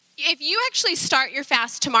if you actually start your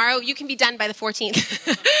fast tomorrow, you can be done by the 14th.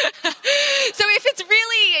 So if it's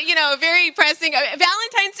really, very pressing,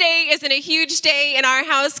 Valentine's Day isn't a huge day in our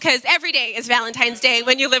house because every day is Valentine's Day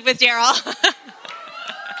when you live with Daryl.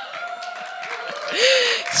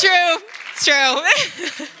 It's true. It's true.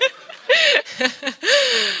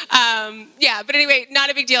 But anyway, not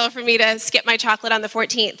a big deal for me to skip my chocolate on the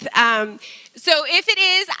 14th. So if it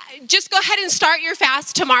is, just go ahead and start your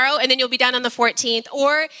fast tomorrow, and then you'll be done on the 14th.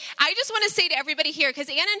 Or I just want to say to everybody here, because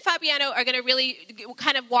Anna and Fabiano are going to really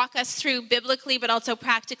kind of walk us through biblically, but also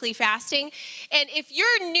practically fasting. And if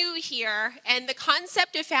you're new here, and the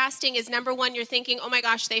concept of fasting is, number one, you're thinking, oh my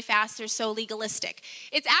gosh, they fast, they're so legalistic.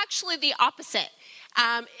 It's actually the opposite.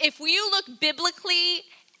 If you look biblically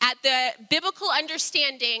at the biblical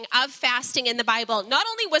understanding of fasting in the Bible, not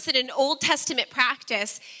only was it an Old Testament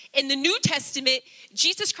practice, in the New Testament,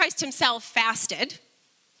 Jesus Christ himself fasted.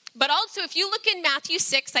 But also, if you look in Matthew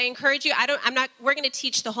 6, I encourage you, we're going to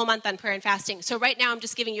teach the whole month on prayer and fasting. So right now, I'm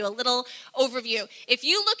just giving you a little overview. If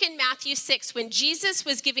you look in Matthew 6, when Jesus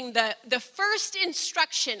was giving the first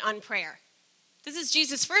instruction on prayer, this is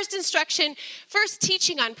Jesus' first instruction, first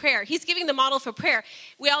teaching on prayer. He's giving the model for prayer.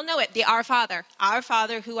 We all know it, the Our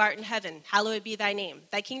Father who art in heaven, hallowed be thy name.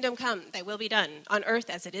 Thy kingdom come, thy will be done, on earth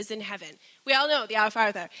as it is in heaven. We all know the Our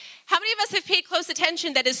Father. How many of us have paid close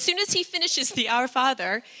attention that as soon as he finishes the Our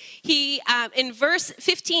Father, in verse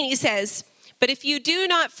 15, he says, but if you do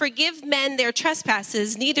not forgive men their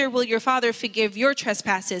trespasses, neither will your Father forgive your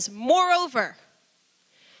trespasses. Moreover,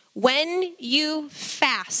 when you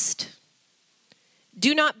fast,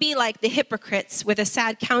 do not be like the hypocrites with a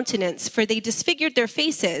sad countenance, for they disfigured their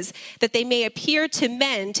faces, that they may appear to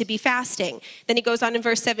men to be fasting. Then he goes on in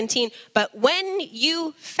verse 17, but when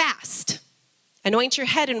you fast, anoint your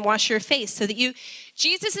head and wash your face, so that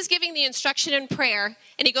Jesus is giving the instruction in prayer,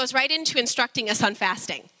 and he goes right into instructing us on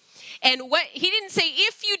fasting. And he didn't say,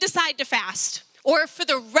 if you decide to fast, or for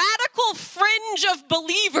the radical fringe of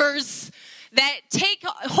believers that take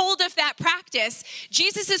hold of that practice.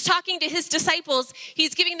 Jesus is talking to his disciples.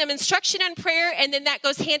 He's giving them instruction on prayer, and then that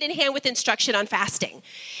goes hand in hand with instruction on fasting.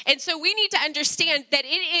 And so we need to understand that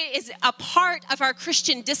it is a part of our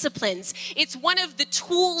Christian disciplines. It's one of the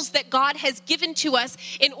tools that God has given to us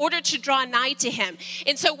in order to draw nigh to him.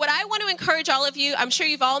 And so what I want to encourage all of you, I'm sure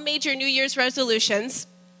you've all made your New Year's resolutions.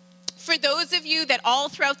 For those of you that all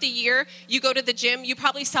throughout the year, you go to the gym, you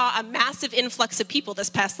probably saw a massive influx of people this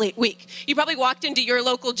past late week. You probably walked into your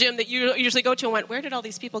local gym that you usually go to and went, where did all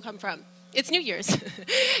these people come from? It's New Year's.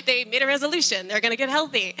 They made a resolution. They're going to get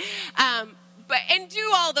healthy. And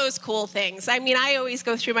do all those cool things. I mean, I always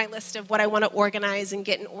go through my list of what I want to organize and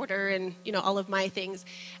get in order and, all of my things.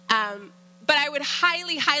 But I would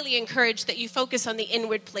highly, highly encourage that you focus on the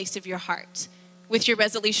inward place of your heart with your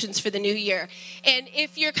resolutions for the new year. And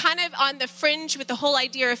if you're kind of on the fringe with the whole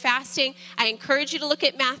idea of fasting, I encourage you to look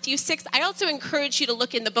at Matthew 6. I also encourage you to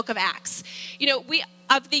look in the book of Acts.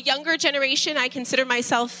 Of the younger generation, I consider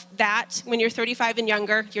myself that. When you're 35 and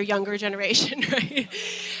younger, you're younger generation, right?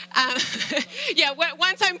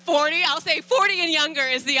 Once I'm 40, I'll say 40 and younger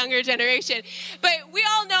is the younger generation. But we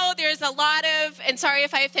all know there's a lot of, and sorry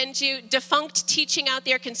if I offend you, defunct teaching out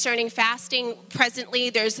there concerning fasting presently.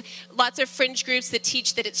 There's lots of fringe groups that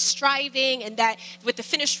teach that it's striving and that with the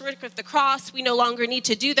finished work of the cross, we no longer need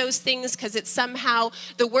to do those things because it's somehow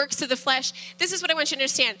the works of the flesh. This is what I want you to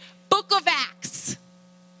understand. Book of Acts.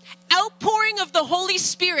 Outpouring of the Holy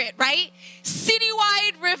Spirit, right?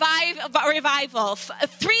 Citywide revival.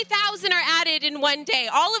 3,000 are added in one day.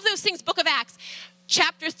 All of those things, book of Acts.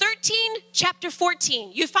 Chapter 13, chapter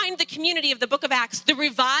 14. You find the community of the book of Acts, the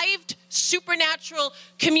revived supernatural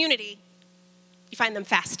community. You find them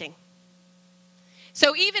fasting.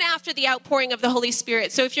 So even after the outpouring of the Holy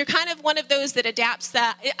Spirit, so if you're kind of one of those that adapts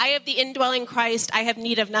that, I have the indwelling Christ, I have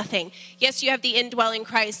need of nothing. Yes, you have the indwelling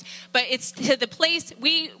Christ, but it's to the place,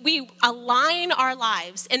 we align our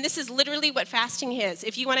lives, and this is literally what fasting is.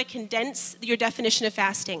 If you want to condense your definition of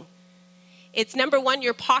fasting, it's number one,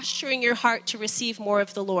 you're posturing your heart to receive more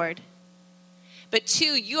of the Lord. But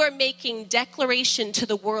two, you are making declaration to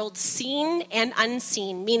the world seen and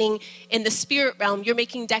unseen, meaning in the spirit realm, you're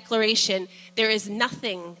making declaration. There is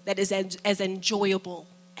nothing that is as enjoyable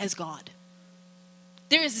as God.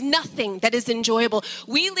 There is nothing that is enjoyable.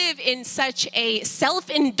 We live in such a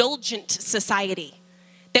self-indulgent society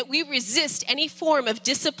that we resist any form of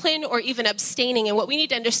discipline or even abstaining. And what we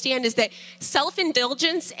need to understand is that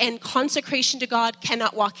self-indulgence and consecration to God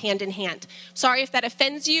cannot walk hand in hand. Sorry if that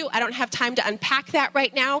offends you. I don't have time to unpack that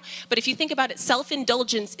right now. But if you think about it,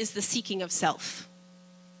 self-indulgence is the seeking of self.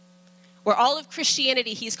 where all of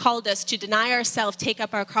Christianity, he's called us to deny ourselves, take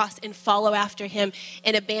up our cross, and follow after him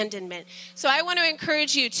in abandonment. So I want to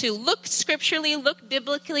encourage you to look scripturally, look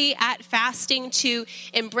biblically at fasting, to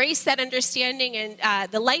embrace that understanding.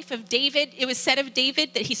 And the life of David, it was said of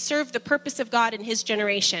David that he served the purpose of God in his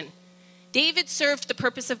generation. David served the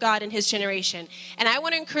purpose of God in his generation. And I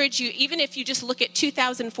want to encourage you, even if you just look at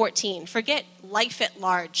 2014, forget life at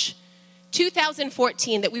large.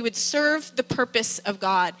 2014, that we would serve the purpose of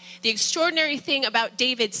God. The extraordinary thing about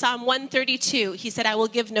David, Psalm 132, he said, I will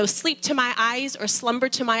give no sleep to my eyes or slumber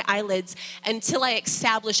to my eyelids until I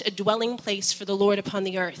establish a dwelling place for the Lord upon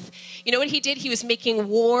the earth. You know what he did? He was making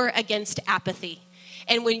war against apathy.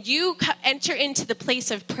 And when you enter into the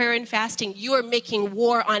place of prayer and fasting, you are making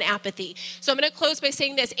war on apathy. So I'm going to close by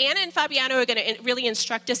saying this. Anna and Fabiano are going to really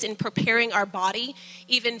instruct us in preparing our body,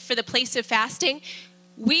 even for the place of fasting.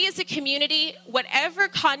 We as a community, whatever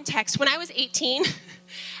context, when I was 18,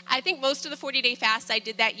 I think most of the 40-day fasts I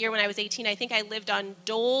did that year when I was 18, I think I lived on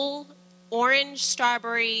Dole, orange,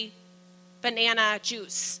 strawberry, banana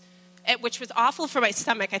juice, which was awful for my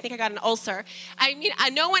stomach. I think I got an ulcer. I mean,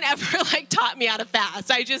 no one ever taught me how to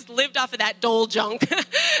fast. I just lived off of that Dole junk.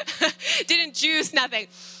 Didn't juice, nothing.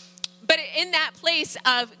 But in that place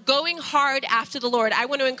of going hard after the Lord, I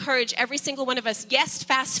want to encourage every single one of us, yes,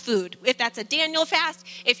 fast food. If that's a Daniel fast,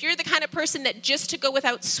 if you're the kind of person that just to go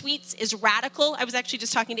without sweets is radical. I was actually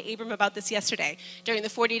just talking to Abram about this yesterday during the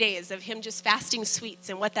 40 days of him just fasting sweets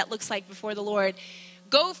and what that looks like before the Lord.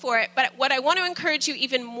 Go for it. But what I want to encourage you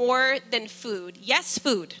even more than food, yes,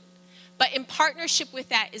 food, but in partnership with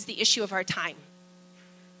that is the issue of our time.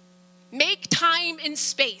 Make time and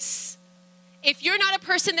space. If you're not a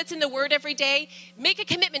person that's in the Word every day, make a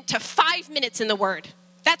commitment to 5 minutes in the Word.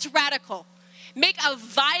 That's radical. Make a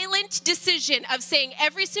violent decision of saying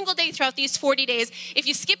every single day throughout these 40 days, if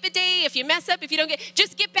you skip a day, if you mess up, if you don't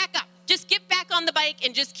just get back up. Just get back on the bike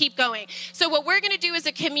and just keep going. So what we're going to do as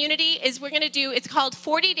a community is it's called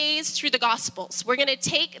 40 Days Through the Gospels. We're going to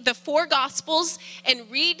take the 4 Gospels and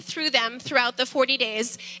read through them throughout the 40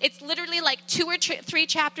 days. It's literally like 2 or 3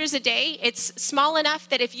 chapters a day. It's small enough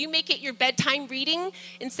that if you make it your bedtime reading,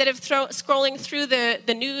 instead of scrolling through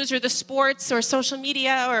the news or the sports or social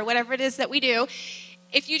media or whatever it is that we do,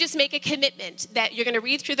 if you just make a commitment that you're going to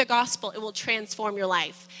read through the gospel, it will transform your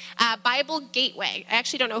life. Bible Gateway. I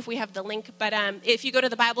actually don't know if we have the link, but if you go to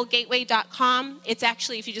thebiblegateway.com, it's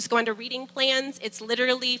actually, if you just go under reading plans, it's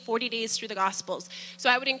literally 40 days through the gospels. So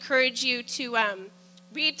I would encourage you to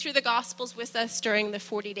read through the gospels with us during the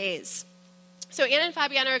 40 days. So Anna and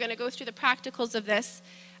Fabiana are going to go through the practicals of this.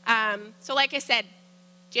 So like I said,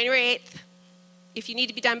 January 8th, if you need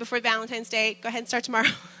to be done before Valentine's Day, go ahead and start tomorrow.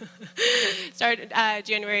 Start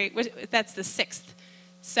January, that's the 6th.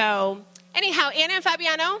 So anyhow, Anna and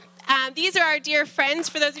Fabiano, these are our dear friends,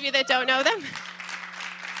 for those of you that don't know them.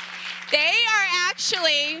 They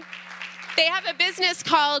have a business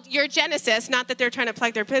called Your Genesis. Not that they're trying to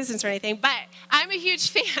plug their business or anything, but I'm a huge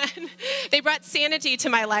fan. They brought sanity to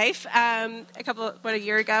my life a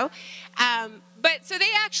year ago. But so they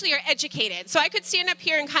actually are educated. So I could stand up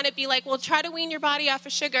here and kind of be like, well, try to wean your body off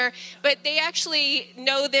of sugar. But they actually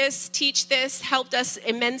know this, teach this, helped us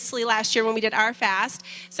immensely last year when we did our fast.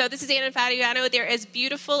 So this is Anna and Fabiano. They're as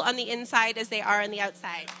beautiful on the inside as they are on the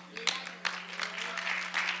outside.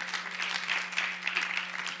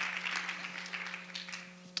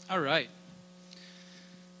 All right.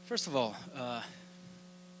 First of all,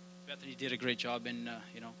 Bethany did a great job in,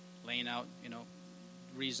 laying out,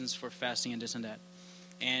 reasons for fasting and this and that.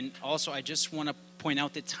 And also, I just want to point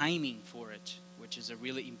out the timing for it, which is a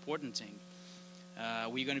really important thing.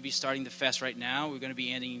 We're going to be starting the fast right now. We're going to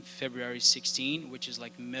be ending February 16, which is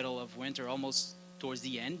like middle of winter, almost towards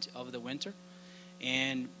the end of the winter.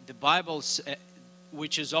 And the Bible,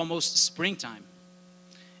 which is almost springtime.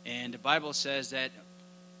 And the Bible says that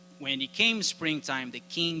when it came springtime, the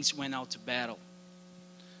kings went out to battle.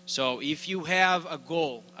 So if you have a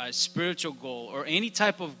goal, a spiritual goal, or any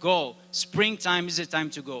type of goal, springtime is the time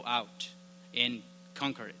to go out and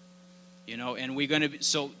conquer it. And we're going to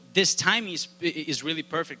so this time is really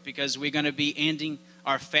perfect because we're going to be ending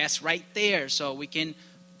our fast right there, so we can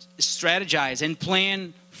strategize and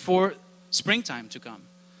plan for springtime to come.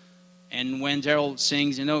 And when Daryl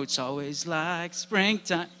sings, it's always like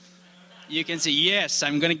springtime, you can say, yes,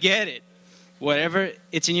 I'm going to get it. Whatever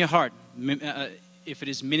it's in your heart. If it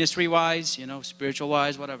is ministry-wise,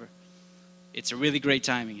 spiritual-wise, whatever. It's a really great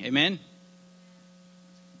timing. Amen?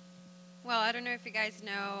 Well, I don't know if you guys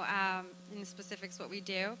know in the specifics what we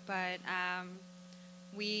do, but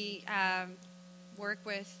we work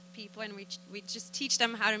with people and we just teach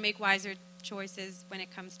them how to make wiser choices when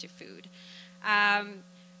it comes to food.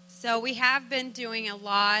 So we have been doing a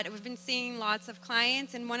lot. We've been seeing lots of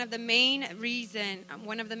clients, and one of the main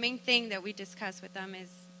thing that we discuss with them is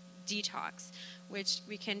detox, which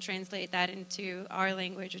we can translate that into our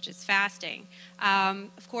language, which is fasting.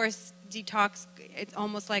 Of course, detox, it's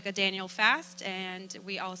almost like a Daniel fast, and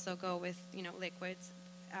we also go with, liquids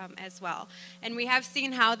as well. And we have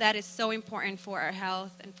seen how that is so important for our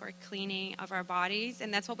health and for cleaning of our bodies,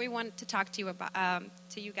 and that's what we want to talk to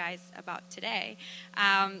you guys about today.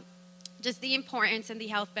 Just the importance and the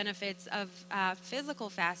health benefits of physical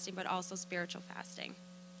fasting, but also spiritual fasting.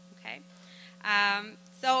 Okay?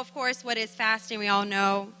 So, of course, what is fasting? We all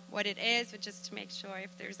know what it is, but just to make sure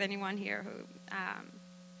if there's anyone here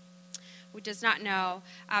who does not know.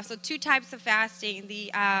 So 2 types of fasting.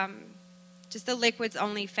 Just the liquids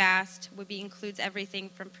only fast includes everything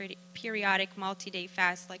from periodic multi-day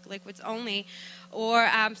fast, like liquids only, or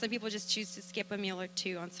some people just choose to skip a meal or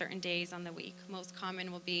 2 on certain days on the week. Most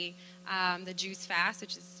common will be the juice fast,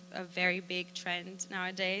 which is a very big trend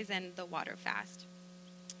nowadays, and the water fast.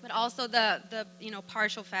 But also the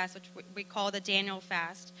partial fast, which we call the Daniel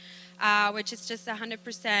fast, which is just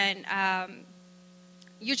 100%.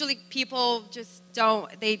 Usually people just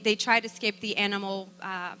don't. They try to skip the animal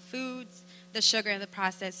foods, the sugar and the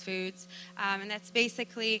processed foods. And that's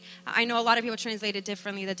basically, I know a lot of people translate it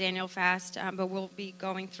differently, the Daniel fast, but we'll be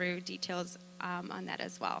going through details on that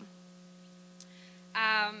as well.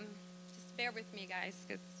 Just bear with me, guys,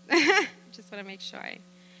 because I just want to make sure I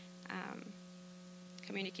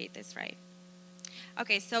communicate this right.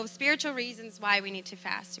 Okay, so spiritual reasons why we need to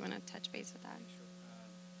fast. You want to touch base with that?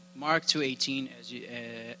 Mark 2:18,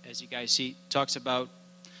 as you guys see, talks about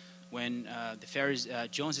when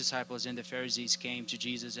John's disciples and the Pharisees came to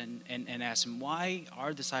Jesus and asked him, why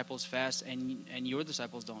our disciples fast and your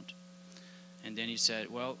disciples don't? And then he said,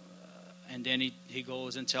 and then he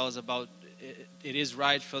goes and tells about it is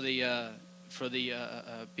right for the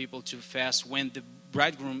people to fast when the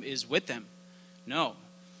bridegroom is with them. No,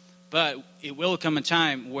 but it will come a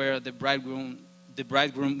time where the bridegroom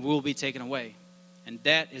will be taken away, and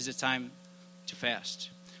that is the time to fast.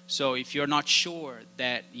 So if you're not sure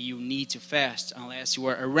that you need to fast unless you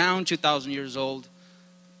are around 2,000 years old,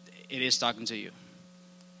 it is talking to you.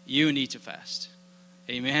 You need to fast.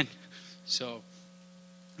 Amen? So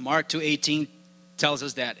Mark 2:18 tells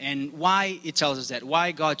us that. And why it tells us that?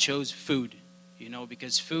 Why God chose food?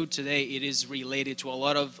 Because food today, it is related to a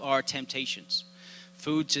lot of our temptations.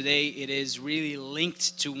 Food today, it is really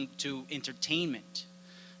linked to entertainment.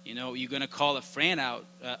 You're going to call a friend out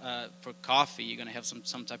for coffee. You're going to have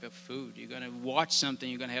some type of food. You're going to watch something.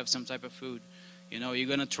 You're going to have some type of food. You're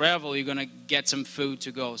going to travel. You're going to get some food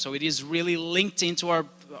to go. So it is really linked into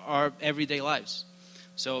our everyday lives.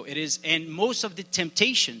 So it is, and most of the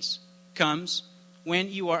temptations comes when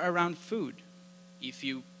you are around food. If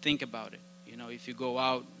you think about it, if you go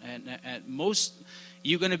out and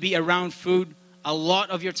you're going to be around food a lot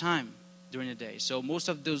of your time during the day. So most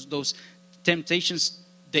of those temptations,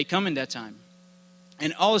 they come in that time.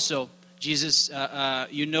 And also, Jesus,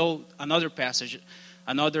 another passage,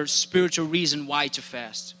 another spiritual reason why to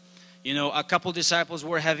fast. A couple disciples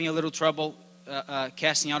were having a little trouble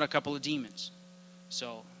casting out a couple of demons.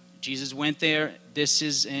 So Jesus went there. This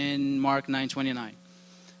is in Mark 9:29.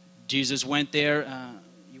 Jesus went there.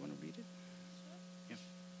 You want to read it? Yeah.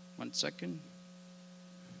 1 second.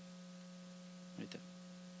 Right there.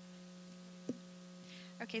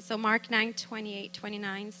 Okay, so Mark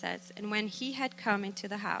 9:28-29 says, and when he had come into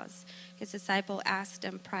the house, his disciple asked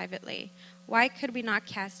him privately, why could we not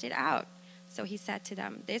cast it out? So he said to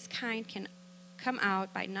them, this kind can come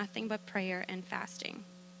out by nothing but prayer and fasting.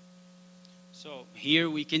 So here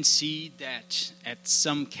we can see that at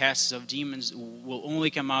some casts of demons will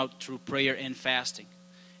only come out through prayer and fasting.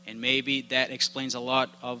 And maybe that explains a lot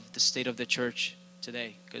of the state of the church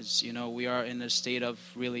today. Because, we are in a state of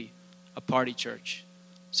really a party church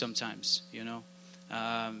sometimes,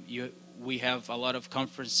 we have a lot of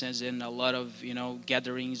conferences and a lot of,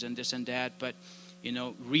 gatherings and this and that. But,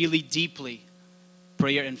 really deeply,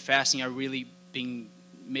 prayer and fasting are really being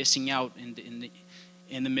missing out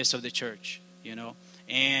in the midst of the church.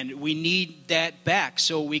 And we need that back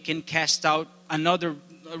so we can cast out another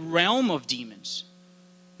realm of demons.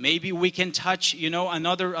 Maybe we can touch,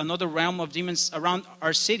 another realm of demons around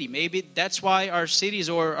our city. Maybe that's why our cities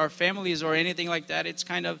or our families or anything like that, it's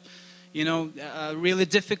kind of, really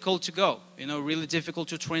difficult to go, really difficult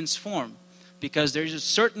to transform. Because there's a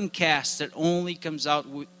certain cast that only comes out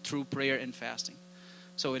through prayer and fasting.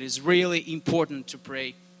 So it is really important to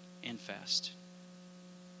pray and fast.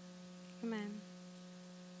 Amen.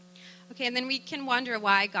 Okay, and then we can wonder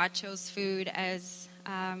why God chose food as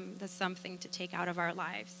that's something to take out of our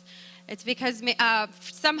lives. It's because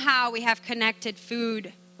somehow we have connected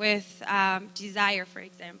food with desire, for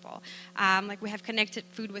example. Like we have connected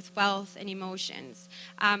food with wealth and emotions.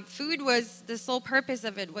 Food was, the sole purpose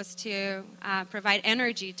of it was to provide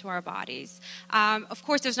energy to our bodies. Of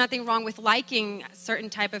course, there's nothing wrong with liking certain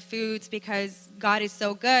type of foods because God is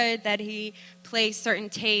so good that he placed certain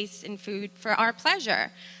tastes in food for our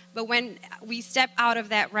pleasure. But when we step out of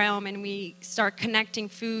that realm and we start connecting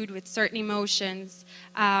food with certain emotions,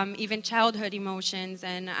 even childhood emotions,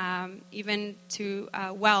 and even to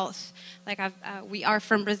wealth, like we are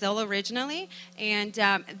from Brazil originally, and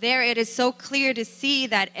there it is so clear to see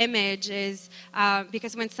that image is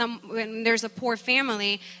because when there's a poor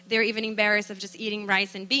family, they're even embarrassed of just eating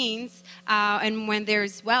rice and beans, and when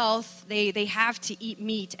there's wealth, they have to eat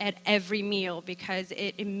meat at every meal because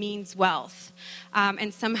it means wealth.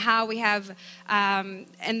 And somehow we have, and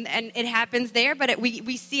it happens there, but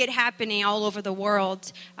we see it happening all over the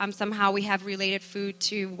world. Somehow we have related food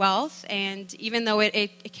to wealth, and even though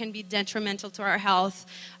it can be detrimental to our health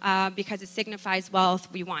because it signifies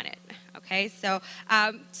wealth, we want it. Okay, so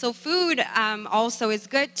food also is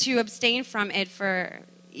good to abstain from it for,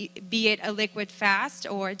 be it a liquid fast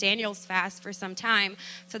or Daniel's fast for some time,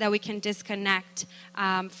 so that we can disconnect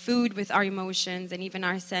food with our emotions and even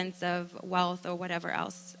our sense of wealth or whatever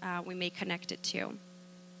else we may connect it to.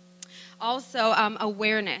 Also,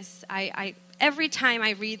 awareness. Every time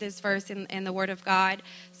I read this verse in the Word of God,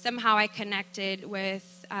 somehow I connect it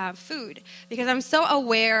with food, because I'm so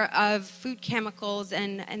aware of food chemicals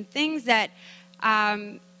and things that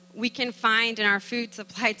we can find in our food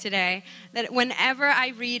supply today, that whenever I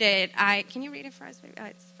read it, can you read it for us?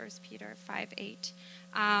 It's 1 Peter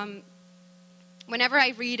 5:8. Whenever I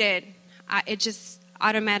read it, it just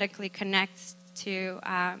automatically connects to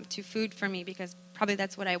food for me, because probably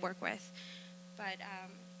that's what I work with. But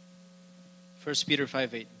 1 Peter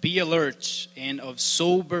 5:8. Be alert and of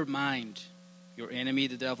sober mind. Your enemy,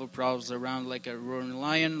 the devil, prowls around like a roaring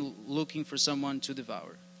lion looking for someone to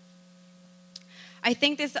devour. I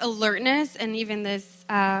think this alertness and even this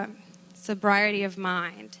sobriety of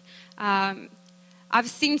mind, I've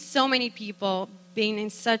seen so many people being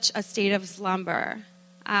in such a state of slumber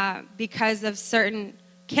because of certain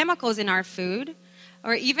chemicals in our food,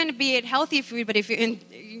 or even be it healthy food, but if you're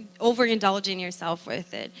overindulging yourself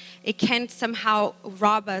with it, it can somehow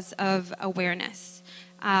rob us of awareness.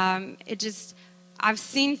 I've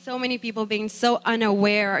seen so many people being so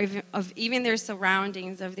unaware of even their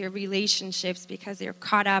surroundings, of their relationships, because they're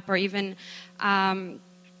caught up or even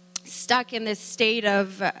stuck in this state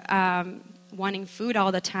of wanting food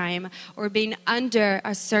all the time, or being under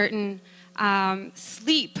a certain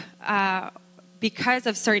sleep because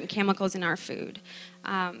of certain chemicals in our food.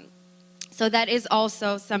 So that is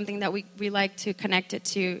also something that we like to connect it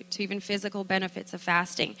to even physical benefits of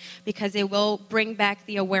fasting, because it will bring back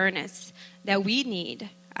the awareness that we need.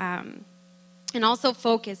 And also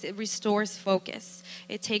focus. It restores focus.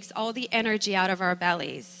 It takes all the energy out of our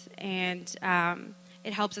bellies, and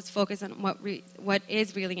it helps us focus on what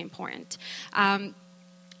is really important.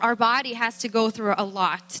 Our body has to go through a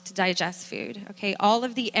lot to digest food, okay? All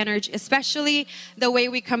of the energy, especially the way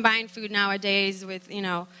we combine food nowadays with,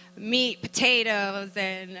 meat, potatoes,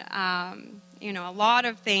 and, a lot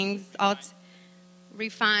of things, all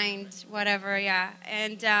refined, whatever, yeah.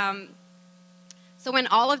 And so when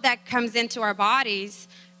all of that comes into our bodies,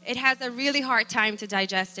 it has a really hard time to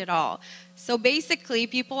digest it all. So basically,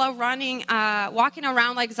 people are walking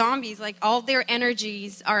around like zombies, like all their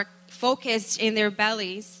energies are focused in their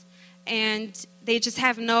bellies, and they just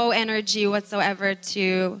have no energy whatsoever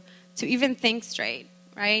to even think straight,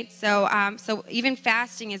 right? So even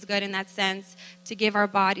fasting is good in that sense, to give our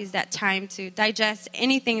bodies that time to digest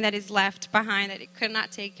anything that is left behind that it could not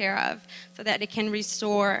take care of, so that it can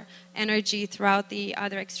restore energy throughout the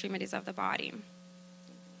other extremities of the body.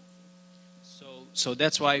 So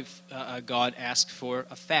that's why God asked for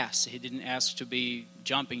a fast. He didn't ask to be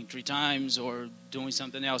jumping 3 times or doing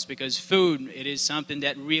something else, because food, it is something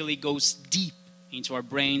that really goes deep into our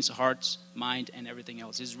brains, hearts, mind, and everything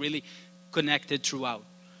else. It's really connected throughout,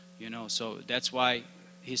 So that's why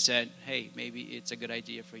he said, hey, maybe it's a good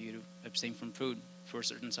idea for you to abstain from food for a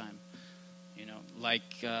certain time.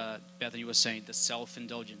 Like Bethany was saying, the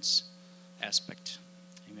self-indulgence aspect.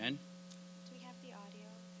 Amen?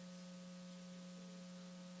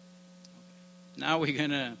 Now we're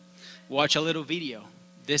going to watch a little video.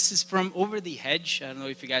 This is from Over the Hedge. I don't know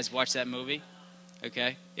if you guys watched that movie.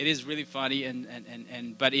 Okay? It is really funny,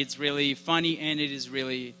 but it's really funny, and it is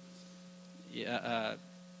really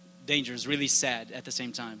dangerous, really sad at the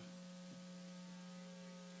same time.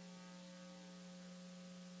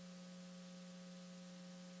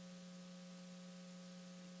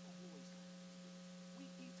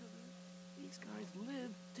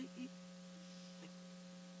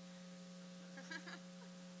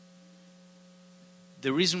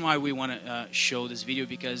 the reason why we want to show this video,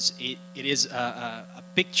 because it is a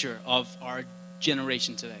picture of our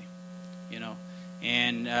generation today, you know,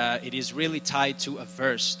 and it is really tied to a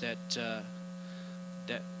verse that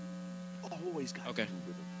Always got Okay. food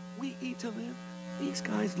with them. We eat to live. These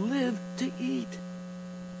guys live to eat.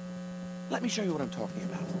 Let me show you what I'm talking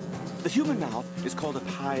about. The human mouth is called a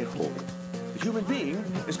pie hole. The human being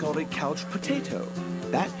is called a couch potato.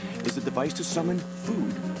 That is the device to summon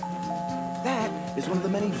food. That is one of the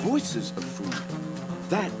many voices of food.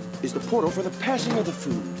 That is the portal for the passing of the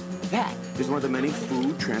food. That is one of the many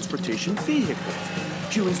food transportation vehicles.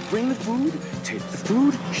 Humans bring the food, take the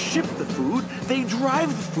food, ship the food, they drive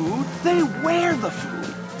the food, they wear the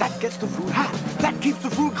food. That gets the food hot. That keeps the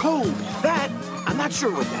food cold. That, I'm not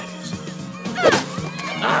sure what that is.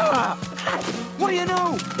 What do you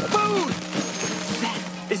know? Food! That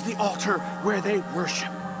is the altar where they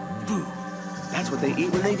worship. Food. That's what they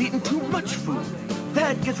eat when they've eaten too much food.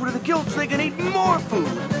 That gets rid of the guilt so they can eat more food.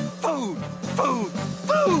 Food! Food!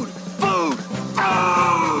 Food! Food! Food!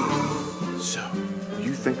 So,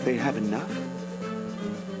 you think they have enough?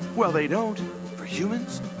 Well, they don't. For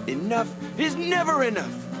humans, enough is never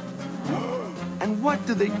enough. And what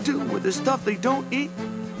do they do with the stuff they don't eat?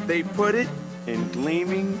 They put it in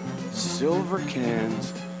gleaming silver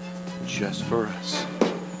cans just for us.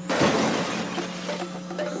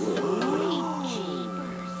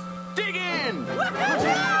 Dig in!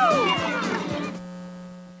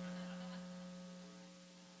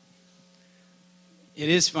 It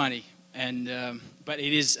is funny, and but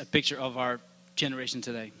it is a picture of our generation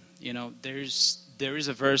today. You know, there is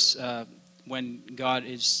a verse when God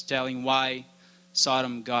is telling why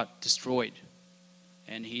Sodom got destroyed,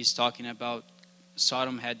 and He's talking about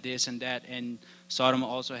Sodom had this and that, and Sodom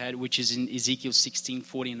also had, which is in Ezekiel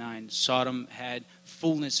 16:49. Sodom had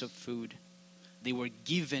fullness of food; they were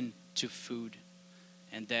given to food,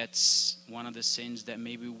 and that's one of the sins that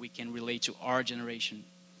maybe we can relate to our generation.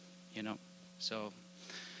 You know, so.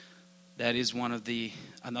 That is one of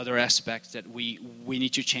another aspect that we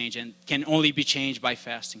need to change, and can only be changed by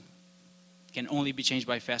fasting. Can only be changed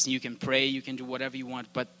by fasting. You can pray, you can do whatever you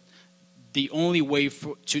want, but the only way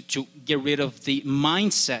to get rid of the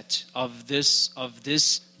mindset of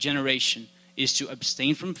this generation is to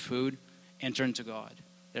abstain from food and turn to God.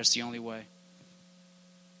 That's the only way.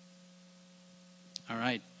 All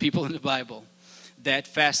right, people in the Bible that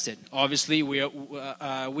fasted. Obviously,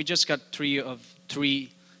 we just got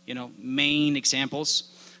three. Main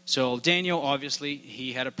examples. So Daniel, obviously,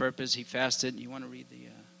 he had a purpose. He fasted. You want to read the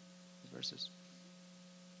verses?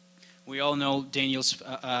 We all know Daniel's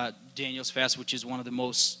fast, which is one of the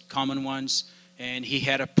most common ones. And he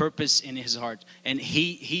had a purpose in his heart. And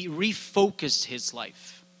he refocused his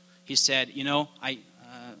life. He said,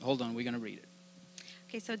 hold on, we're going to read it.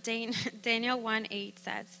 Okay, so Daniel 1:8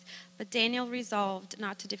 says, "But Daniel resolved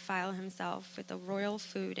not to defile himself with the royal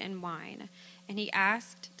food and wine, and he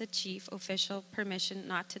asked the chief official permission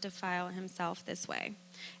not to defile himself this way."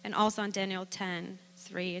 And also in Daniel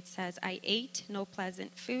 10:3 it says, "I ate no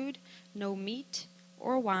pleasant food, no meat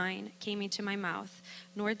or wine came into my mouth,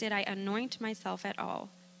 nor did I anoint myself at all,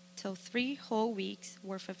 till 3 whole weeks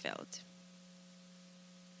were fulfilled."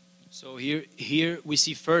 So here we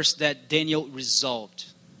see first that Daniel resolved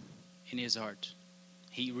in his heart.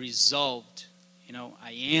 He resolved,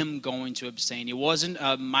 I am going to abstain. It wasn't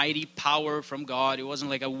a mighty power from God. It wasn't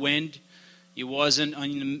like a wind. It wasn't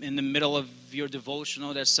in the middle of your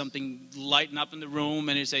devotional. There's something lighting up in the room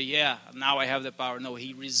and you say, yeah, now I have the power. No,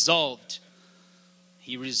 he resolved.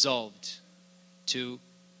 He resolved to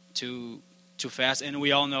fast. And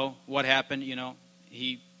we all know what happened.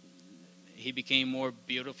 He became more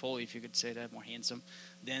beautiful, if you could say that, more handsome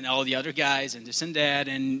than all the other guys and this and that.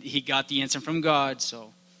 And he got the answer from God.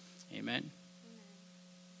 So, amen.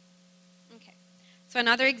 Okay. So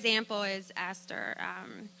another example is Esther.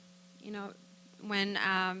 When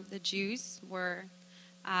the Jews were,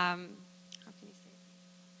 how can you say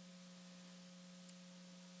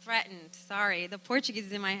it? Threatened. Sorry, the Portuguese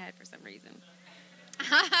is in my head for some reason.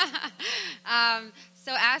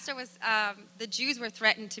 So Esther was, the Jews were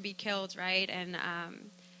threatened to be killed, right? And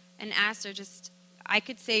Esther just, I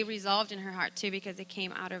could say, resolved in her heart too, because it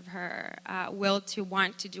came out of her will to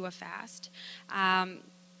want to do a fast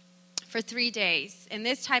for 3 days. And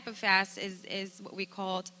this type of fast is what we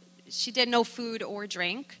called, she did no food or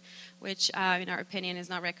drink, which in our opinion is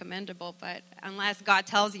not recommendable, but unless God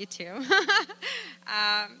tells you to.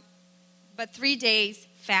 But 3 days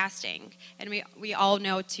fasting, and we all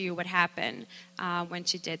know too what happened when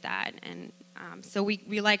she did that, and so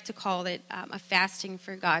we like to call it a fasting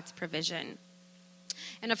for God's provision.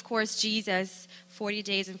 And of course, Jesus, 40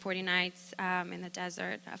 days and 40 nights in the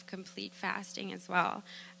desert of complete fasting as well.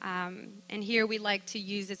 And here we like to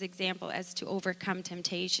use this example as to overcome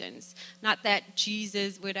temptations. Not that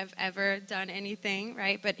Jesus would have ever done anything,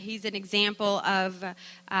 right? But he's an example of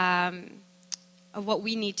what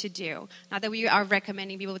we need to do. Not that we are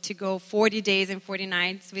recommending people to go 40 days and 40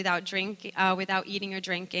 nights without eating or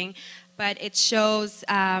drinking, but it shows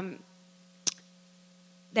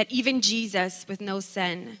that even Jesus with no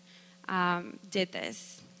sin did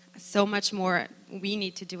this. So much more, we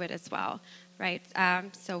need to do it as well, right?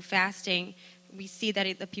 So fasting, we see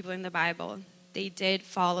that the people in the Bible, they did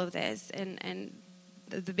follow this, and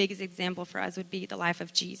the biggest example for us would be the life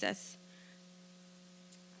of Jesus.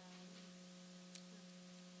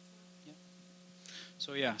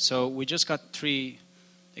 So we just got 3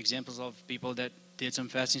 examples of people that did some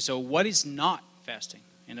fasting. So what is not fasting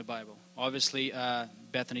in the Bible? Obviously,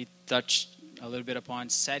 Bethany touched a little bit upon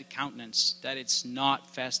sad countenance, that it's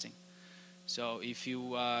not fasting. So if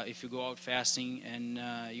you go out fasting and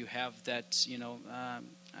you have that,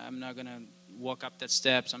 I'm not going to walk up that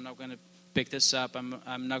steps, I'm not going to pick this up,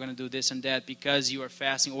 I'm not going to do this and that because you are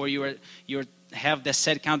fasting, or you have the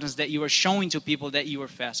sad countenance that you are showing to people that you are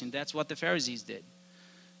fasting. That's what the Pharisees did.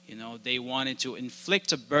 They wanted to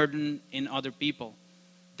inflict a burden in other people,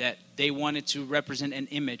 that they wanted to represent an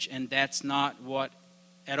image, and that's not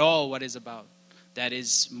at all what it's about. That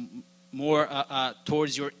is more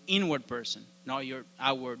towards your inward person, not your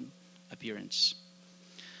outward appearance.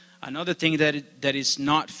 Another thing that is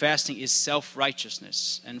not fasting is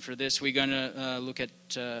self-righteousness. And for this, we're going to look at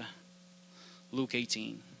Luke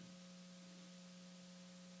 18.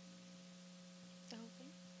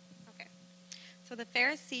 So the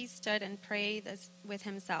Pharisee stood and prayed with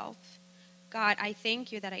himself, God, I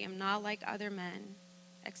thank you that I am not like other men,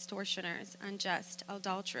 extortioners, unjust,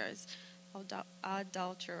 adulterers,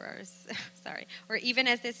 or even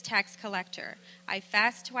as this tax collector. I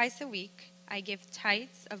fast twice a week. I give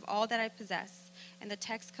tithes of all that I possess. And the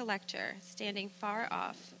tax collector, standing far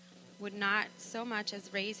off, would not so much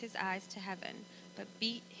as raise his eyes to heaven, but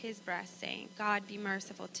beat his breast, saying, God, be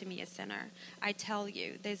merciful to me, a sinner. I tell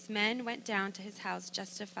you, this man went down to his house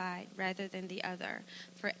justified rather than the other.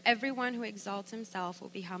 For everyone who exalts himself will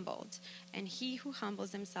be humbled, and he who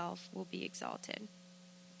humbles himself will be exalted.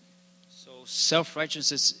 So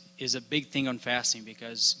self-righteousness is a big thing on fasting,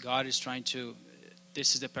 because God is trying to,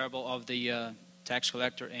 this is the parable of the tax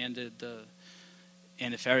collector and the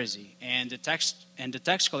Pharisee. And the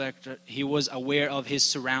tax collector, he was aware of his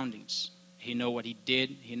surroundings. He knew what he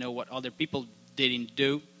did. He knew what other people didn't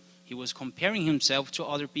do. He was comparing himself to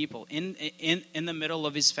other people in the middle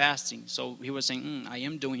of his fasting. So he was saying, I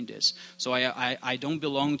am doing this. So I don't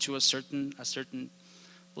belong to a certain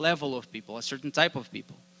level of people, a certain type of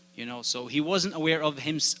people. So he wasn't aware of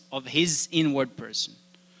his inward person.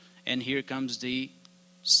 And here comes the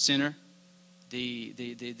sinner,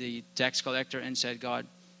 the tax collector, and said, God,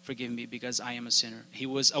 forgive me because I am a sinner. He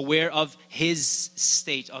was aware of his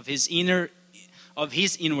state, of his inward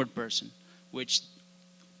person, which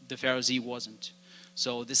the Pharisee wasn't.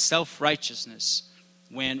 So the self-righteousness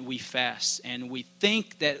when we fast, and we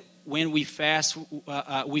think that when we fast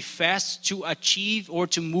to achieve or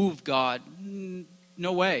to move God.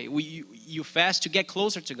 No way. You fast to get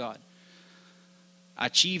closer to God.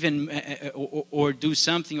 Achieve or do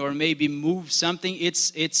something, or maybe move something.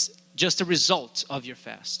 It's just a result of your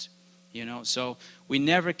fast, So we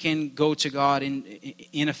never can go to God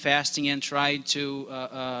in a fasting and try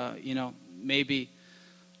to, maybe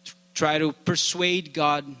try to persuade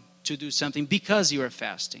God to do something because you are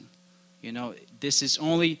fasting. This is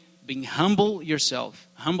only being humbling yourself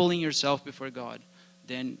before God.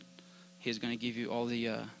 Then He's going to give you all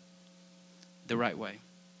the right way.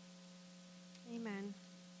 Amen.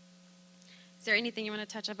 Is there anything you want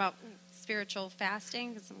to touch about spiritual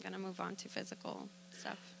fasting? Because I'm going to move on to physical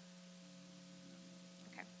stuff.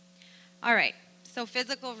 Okay. All right. So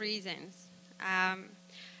physical reasons.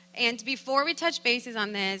 And before we touch bases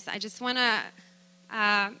on this, I just want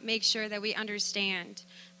to make sure that we understand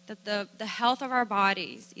that the health of our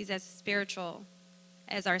bodies is as spiritual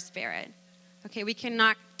as our spirit. Okay, we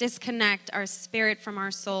cannot disconnect our spirit from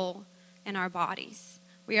our soul and our bodies.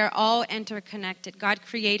 We are all interconnected. God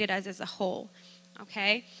created us as a whole.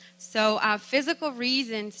 Okay, so physical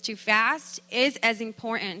reasons to fast is as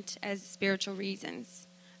important as spiritual reasons.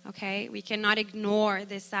 Okay, we cannot ignore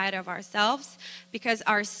this side of ourselves, because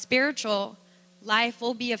our spiritual life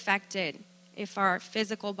will be affected if our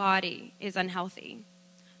physical body is unhealthy,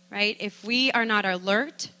 right? If we are not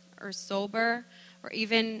alert or sober or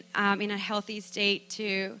even in a healthy state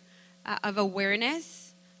of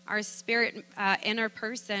awareness, our spirit, inner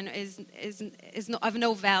person is of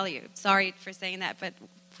no value. Sorry for saying that, but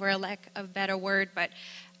for a lack of better word, but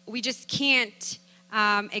we just can't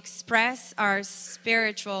express our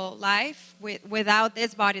spiritual life without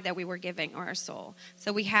this body that we were giving, or our soul.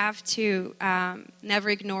 So we have to never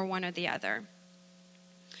ignore one or the other.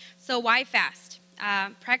 So why fast?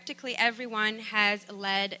 Practically everyone has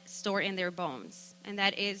lead stored in their bones, and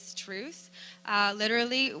that is truth.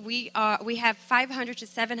 Literally, we have 500 to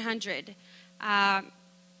 700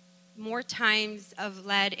 more times of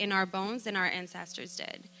lead in our bones than our ancestors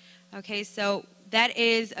did. Okay, so that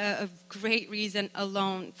is a great reason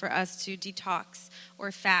alone for us to detox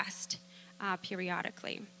or fast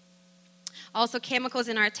periodically. Also, chemicals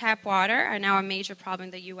in our tap water are now a major problem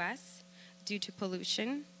in the U.S. due to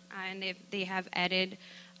pollution, and they have added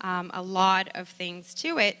a lot of things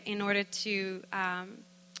to it in order to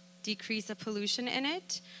decrease the pollution in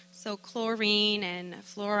it. So chlorine and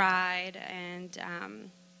fluoride and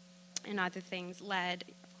other things, lead,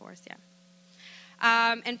 of course, yeah.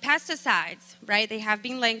 And pesticides, right? They have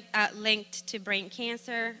been linked to brain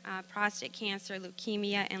cancer, prostate cancer,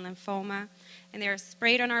 leukemia, and lymphoma, and they are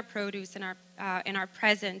sprayed on our produce and are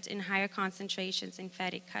present in higher concentrations in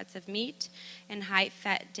fatty cuts of meat and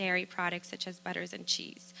high-fat dairy products such as butters and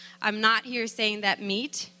cheese. I'm not here saying that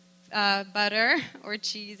meat, butter, or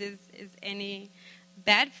cheese is any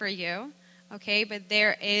bad for you, okay? But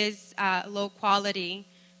there is low-quality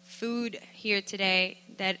food here today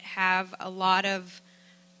that have a lot of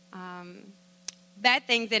bad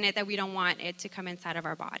things in it that we don't want it to come inside of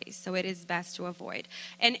our bodies. So it is best to avoid.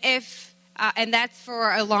 And and that's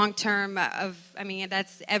for a long term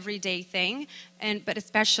that's everyday thing. But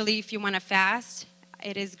especially if you want to fast,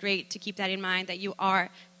 it is great to keep that in mind, that you are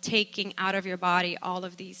taking out of your body all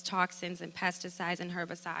of these toxins and pesticides and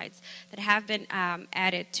herbicides that have been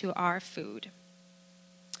added to our food.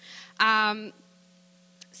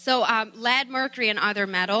 So lead, mercury, and other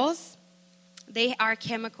metals, they are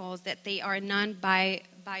chemicals that they are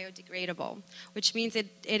non-biodegradable, which means it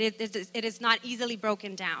is not easily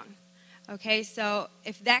broken down. Okay, so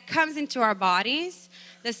if that comes into our bodies,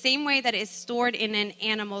 the same way that it's stored in an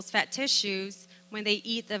animal's fat tissues when they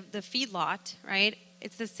eat the feedlot, right?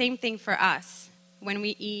 It's the same thing for us. When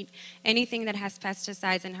we eat anything that has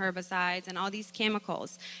pesticides and herbicides and all these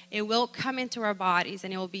chemicals, it will come into our bodies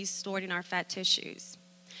and it will be stored in our fat tissues.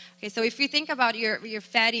 Okay, so if you think about your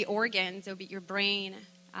fatty organs, it'll be your brain,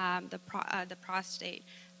 the prostate,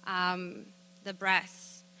 the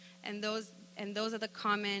breasts, and those are the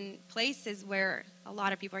common places where a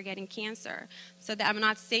lot of people are getting cancer. So I'm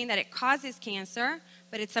not saying that it causes cancer,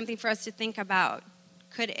 but it's something for us to think about.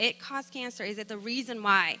 Could it cause cancer? Is it the reason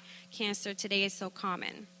why cancer today is so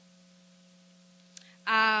common?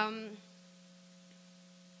 Let's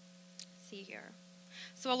see here.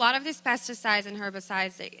 So a lot of these pesticides and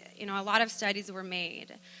herbicides, a lot of studies were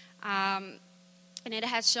made. And it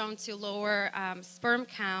has shown to lower sperm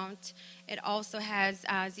count. It also has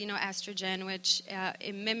xenoestrogen, which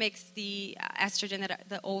it mimics the estrogen that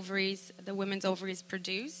the women's ovaries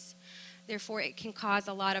produce. Therefore, it can cause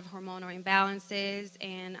a lot of hormonal imbalances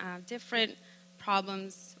and different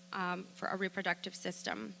problems for our reproductive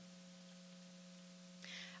system.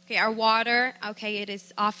 Okay, our water, it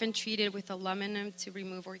is often treated with aluminum to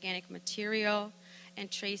remove organic material,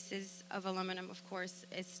 and traces of aluminum, of course,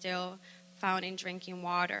 is still found in drinking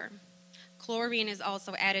water. Chlorine is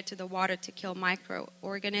also added to the water to kill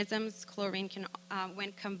microorganisms. Chlorine can,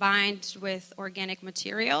 when combined with organic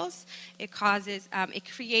materials, it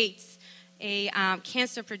creates a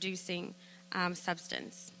cancer-producing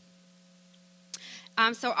substance.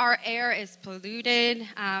 So our air is polluted.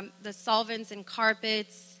 The solvents in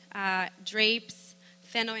carpets, drapes,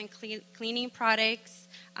 phenol in cleaning products,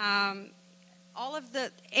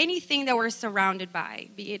 anything that we're surrounded by,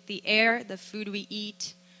 be it the air, the food we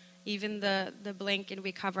eat, even the blanket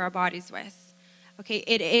we cover our bodies with. Okay,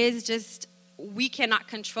 it is just, we cannot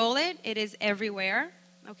control it. It is everywhere.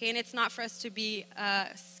 Okay, and it's not for us to be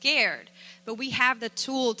scared, but we have the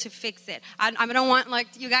tool to fix it. I don't want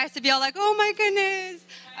you guys to be all like, oh my goodness.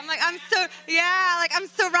 I'm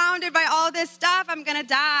surrounded by all this stuff. I'm gonna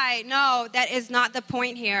die. No, that is not the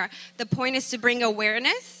point here. The point is to bring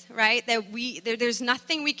awareness, right? That there's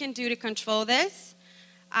nothing we can do to control this,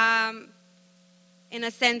 in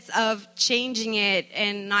a sense of changing it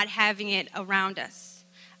and not having it around us,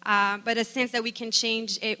 but a sense that we can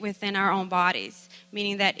change it within our own bodies.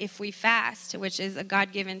 Meaning that if we fast, which is a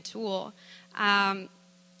God-given tool,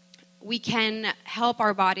 we can help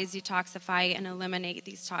our bodies detoxify and eliminate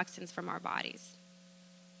these toxins from our bodies.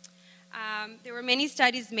 There were many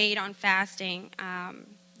studies made on fasting.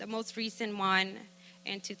 The most recent one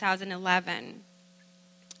in 2011.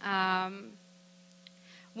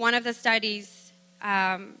 One of the studies,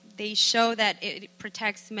 they show that it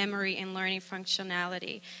protects memory and learning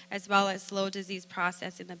functionality, as well as slow disease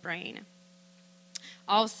process in the brain.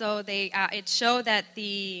 Also, it showed that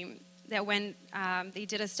when they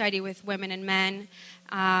did a study with women and men,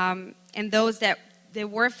 and those that they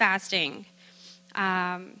were fasting,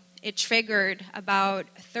 it triggered about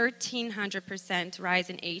 1,300% rise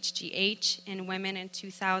in HGH in women and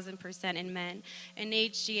 2,000% in men. And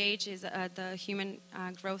HGH is the human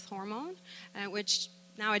growth hormone, which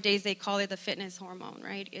nowadays they call it the fitness hormone,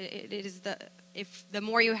 right? It is the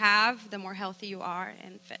more you have, the more healthy you are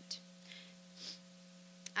and fit.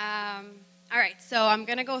 All right, so I'm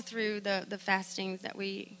going to go through the fastings that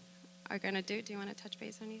we are going to do. Do you want to touch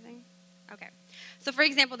base on anything? Okay. So, for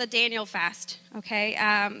example, the Daniel fast, okay,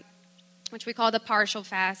 which we call the partial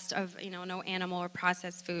fast of, no animal or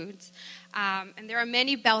processed foods. And there are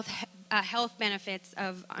many health benefits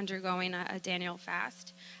of undergoing a Daniel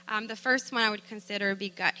fast. The first one I would consider be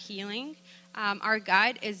gut healing. Our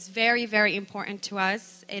gut is very, very important to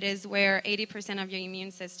us. It is where 80% of your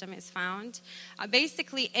immune system is found.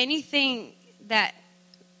 Basically, anything that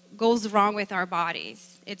goes wrong with our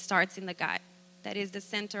bodies, it starts in the gut. That is the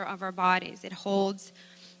center of our bodies. It holds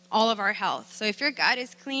all of our health. So if your gut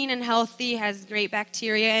is clean and healthy, has great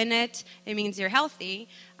bacteria in it, it means you're healthy.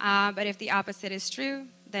 But if the opposite is true,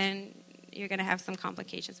 then you're going to have some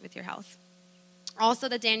complications with your health. Also,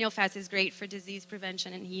 the Daniel fast is great for disease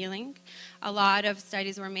prevention and healing. A lot of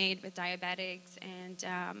studies were made with diabetics and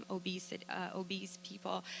obese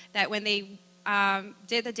people that when they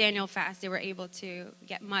did the Daniel fast, they were able to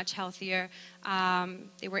get much healthier.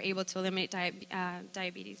 They were able to eliminate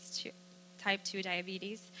diabetes, type 2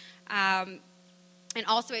 diabetes. And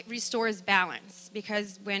also it restores balance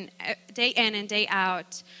because when day in and day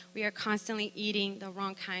out, we are constantly eating the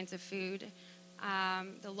wrong kinds of food,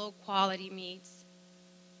 the low quality meats.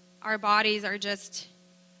 Our bodies are just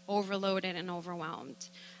overloaded and overwhelmed.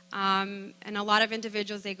 And a lot of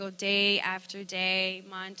individuals, they go day after day,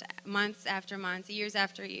 months after months, years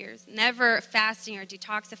after years, never fasting or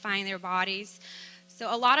detoxifying their bodies.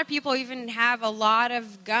 So a lot of people even have a lot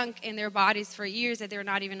of gunk in their bodies for years that they're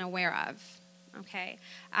not even aware of, okay?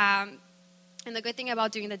 And the good thing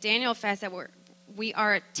about doing the Daniel fast that we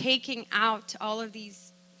are taking out all of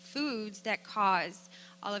these foods that cause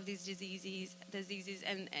all of these diseases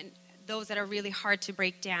and those that are really hard to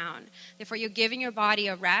break down. Therefore, you're giving your body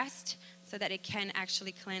a rest so that it can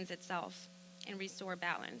actually cleanse itself and restore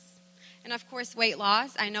balance. And of course, weight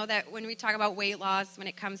loss. I know that when we talk about weight loss, when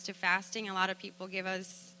it comes to fasting, a lot of people give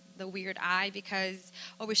us the weird eye because,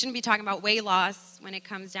 we shouldn't be talking about weight loss when it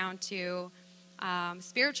comes down to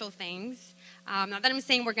spiritual things. Not that I'm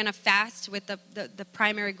saying we're going to fast with the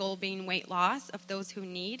primary goal being weight loss of those who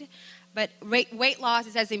need, but weight loss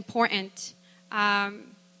is as important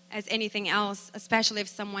as anything else, especially if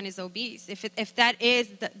someone is obese. If that is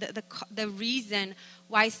the reason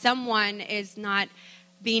why someone is not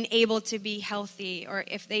being able to be healthy, or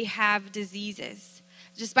if they have diseases,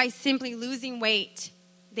 just by simply losing weight,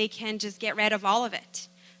 they can just get rid of all of it.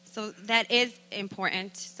 So that is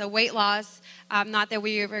important. So weight loss, not that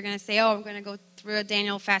we're going to say, I'm going to go through a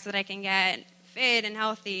Daniel fast so that I can get fit and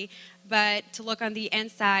healthy, but to look on the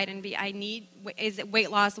inside and is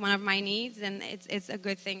weight loss one of my needs? And it's a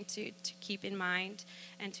good thing to keep in mind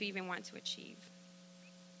and to even want to achieve.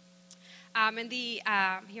 And here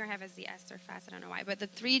I have as the Esther fast, I don't know why, but the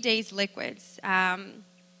 3 days liquids.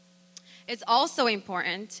 It's also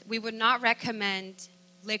important. We would not recommend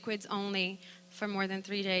liquids only for more than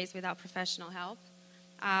 3 days without professional help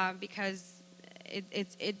because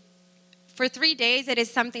for 3 days, it is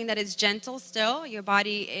something that is gentle still. Your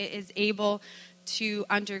body is able to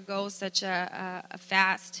undergo such a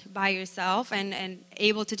fast by yourself and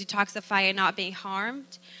able to detoxify and not be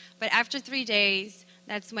harmed. But after 3 days,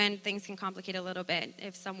 that's when things can complicate a little bit.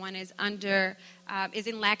 If someone is is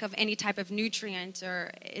in lack of any type of nutrient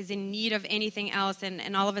or is in need of anything else,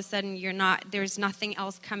 and all of a sudden there's nothing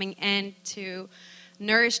else coming in to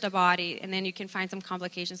nourish the body, and then you can find some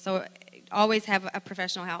complications. So always have a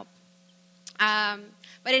professional help.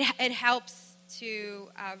 But it helps to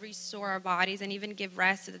restore our bodies and even give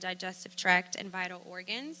rest to the digestive tract and vital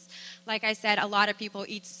organs. Like I said, a lot of people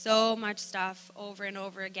eat so much stuff over and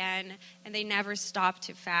over again, and they never stop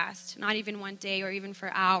to fast, not even one day or even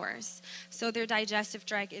for hours. So their digestive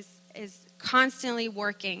tract is constantly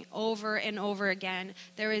working over and over again.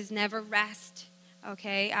 There is never rest,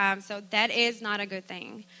 okay? So that is not a good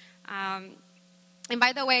thing. And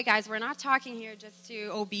by the way, guys, we're not talking here just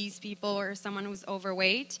to obese people or someone who's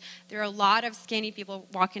overweight. There are a lot of skinny people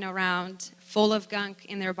walking around full of gunk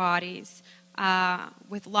in their bodies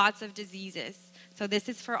with lots of diseases. So this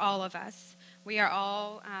is for all of us. We are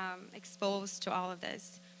all exposed to all of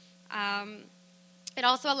this. It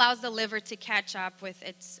also allows the liver to catch up with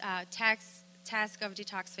its task of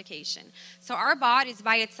detoxification. So our bodies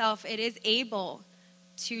by itself, it is able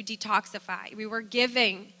to detoxify. We were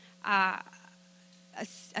giving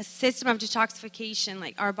a system of detoxification,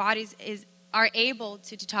 like our bodies are able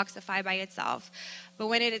to detoxify by itself. But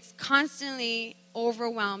when it is constantly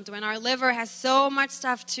overwhelmed, when our liver has so much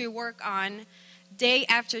stuff to work on day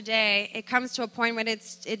after day, it comes to a point when it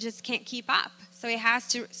just can't keep up. So it has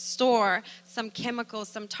to store some chemicals,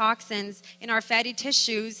 some toxins in our fatty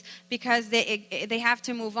tissues because they have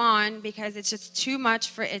to move on because it's just too much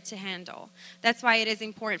for it to handle. That's why it is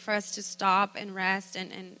important for us to stop and rest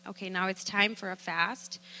and okay, now it's time for a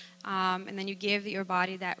fast. And then you give your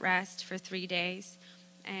body that rest for 3 days.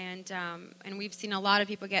 And we've seen a lot of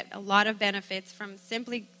people get a lot of benefits from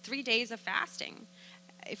simply 3 days of fasting.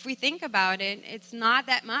 If we think about it, it's not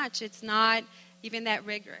that much. It's not even that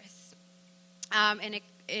rigorous. And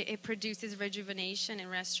it produces rejuvenation and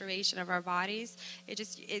restoration of our bodies. It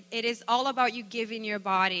is all about you giving your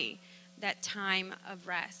body that time of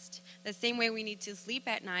rest. The same way we need to sleep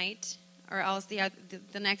at night, or else the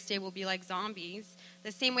next day will be like zombies.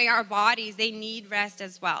 The same way our bodies, they need rest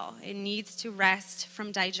as well. It needs to rest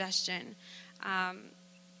from digestion. And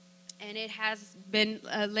it has been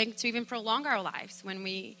linked to even prolong our lives when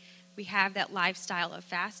we have that lifestyle of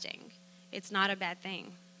fasting. It's not a bad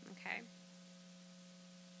thing, okay?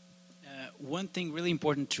 One thing really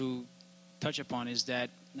important to touch upon is that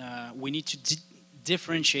we need to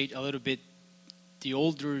differentiate a little bit the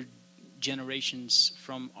older generations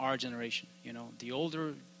from our generation. You know, the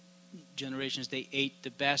older generations, they ate the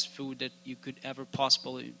best food that you could ever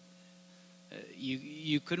possibly.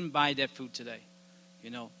 You couldn't buy that food today. You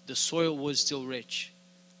know, the soil was still rich.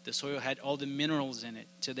 The soil had all the minerals in it.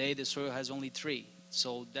 Today, the soil has only 3.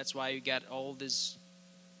 So that's why you got all these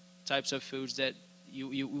types of foods that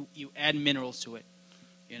you add minerals to it.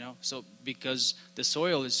 You know, so because the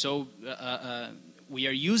soil is so, we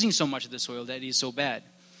are using so much of the soil that is so bad.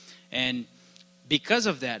 And because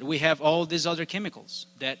of that, we have all these other chemicals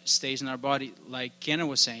that stays in our body, like Kenna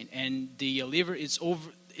was saying. And the liver is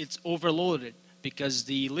overloaded because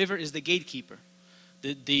the liver is the gatekeeper.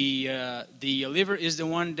 The liver is the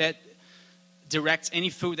one that directs any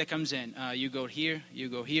food that comes in. You go here, you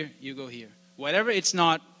go here, you go here. Whatever it's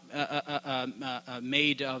not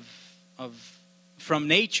made of from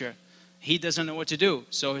nature, he doesn't know what to do.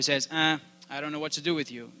 So he says, I don't know what to do with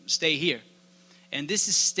you. Stay here. And this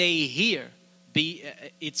is stay here.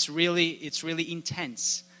 It's really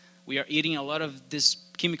intense. We are eating a lot of this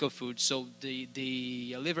chemical food, so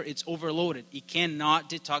the liver, it's overloaded. It cannot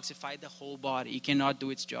detoxify the whole body. It cannot do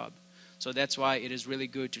its job. So that's why it is really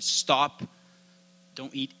good to stop,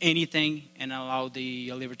 don't eat anything, and allow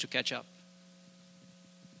the liver to catch up.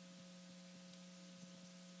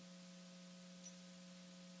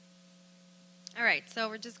 All right, so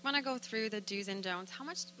we're just going to go through the do's and don'ts. How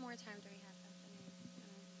much more time do we have?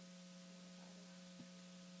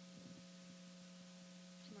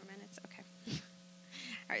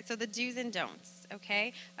 All right, so the do's and don'ts,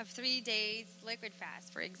 okay, of 3 days liquid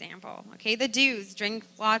fast, for example. Okay, the do's: drink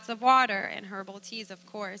lots of water and herbal teas, of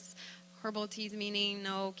course. Herbal teas meaning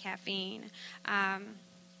no caffeine.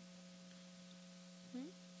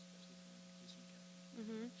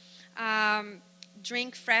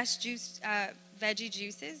 Drink fresh juice, veggie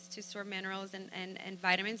juices to store minerals and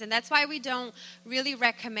vitamins. And that's why we don't really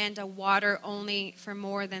recommend a water only for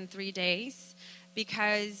more than 3 days,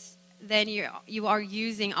 because then you are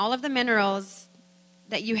using all of the minerals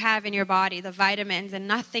that you have in your body, the vitamins, and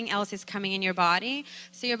nothing else is coming in your body.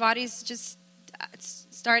 So your body's just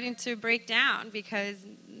starting to break down because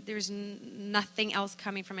there's nothing else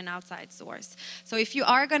coming from an outside source. So if you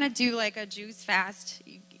are going to do like a juice fast,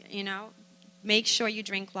 you know, make sure you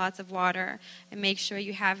drink lots of water and make sure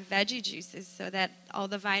you have veggie juices so that all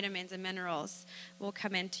the vitamins and minerals will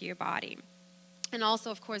come into your body. And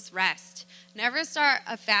also, of course, rest. Never start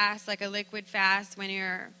a fast, like a liquid fast, when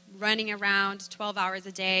you're running around 12 hours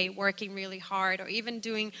a day, working really hard, or even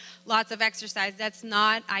doing lots of exercise. That's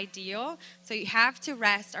not ideal. So you have to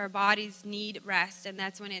rest. Our bodies need rest, and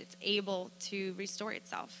that's when it's able to restore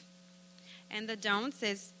itself. And the don'ts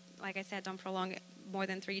is, like I said, don't prolong it more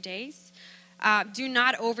than 3 days. Do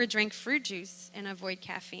not overdrink fruit juice and avoid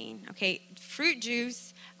caffeine. Okay, fruit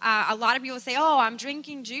juice, a lot of people say, oh, I'm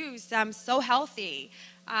drinking juice, I'm so healthy.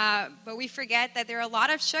 But we forget that there are a lot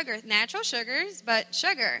of sugars, natural sugars, but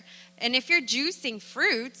sugar. And if you're juicing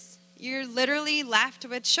fruits, you're literally left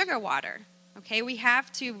with sugar water. Okay, we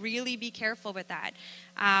have to really be careful with that.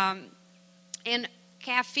 And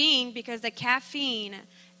caffeine, because the caffeine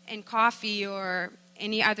in coffee or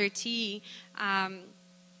any other tea,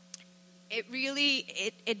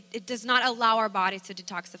 it does not allow our body to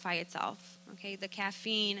detoxify itself. Okay, the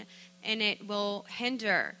caffeine in it will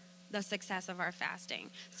hinder the success of our fasting.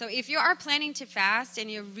 So if you are planning to fast and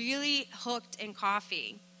you're really hooked in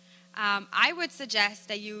coffee, I would suggest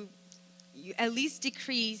that you at least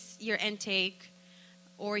decrease your intake,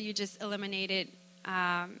 or you just eliminate it.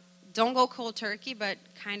 Don't go cold turkey, but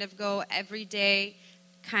kind of go every day,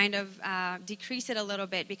 kind of decrease it a little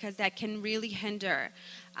bit, because that can really hinder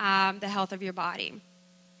the health of your body.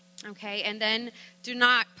 Okay, and then do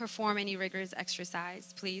not perform any rigorous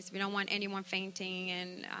exercise, please. We don't want anyone fainting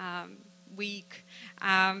and weak.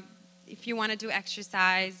 If you want to do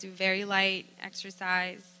exercise, do very light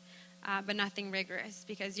exercise, but nothing rigorous,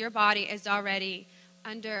 because your body is already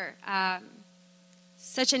under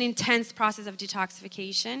such an intense process of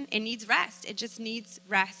detoxification. It needs rest. It just needs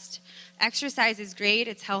rest. Exercise is great.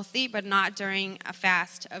 It's healthy, but not during a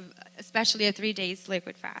fast, especially a 3 days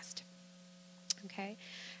liquid fast. Okay.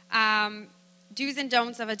 Do's and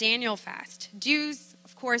don'ts of a Daniel fast. Do's,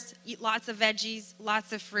 of course, eat lots of veggies,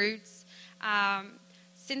 lots of fruits.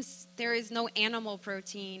 Since there is no animal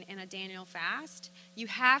protein in a Daniel fast, you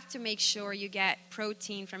have to make sure you get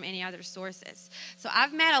protein from any other sources. So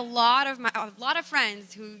I've met a lot of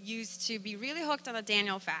friends who used to be really hooked on the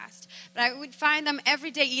Daniel fast, but I would find them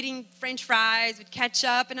every day eating French fries with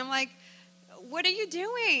ketchup, and I'm like, what are you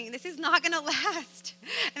doing? This is not going to last.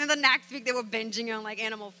 And then the next week they were binging on like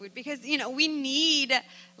animal food, because we need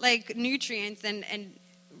like nutrients and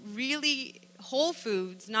really whole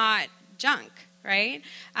foods, not junk, right?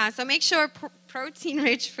 So make sure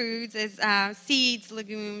protein-rich foods is seeds,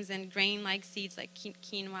 legumes, and grain-like seeds like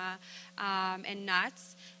quinoa and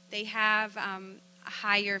nuts. They have a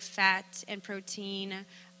higher fat and protein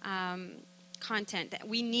content that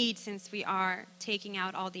we need, since we are taking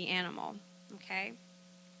out all the animal. Okay?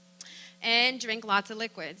 And drink lots of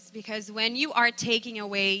liquids, because when you are taking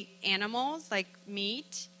away animals like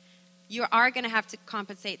meat, you are going to have to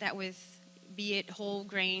compensate that with, be it whole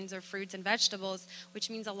grains or fruits and vegetables, which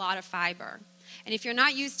means a lot of fiber. And if you're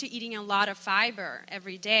not used to eating a lot of fiber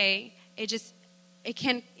every day, you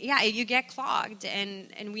get clogged,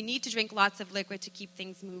 and we need to drink lots of liquid to keep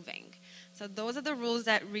things moving. So those are the rules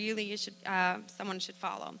that really someone should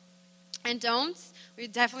follow. And don'ts, we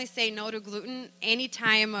definitely say no to gluten any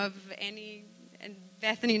time of any, and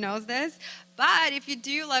Bethany knows this, but if you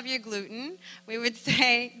do love your gluten, we would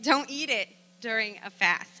say don't eat it during a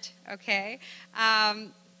fast, okay?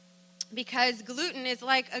 Because gluten is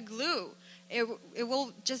like a glue. It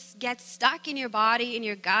will just get stuck in your body, in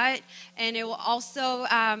your gut, and it will also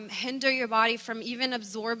hinder your body from even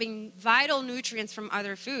absorbing vital nutrients from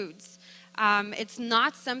other foods. It's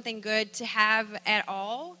not something good to have at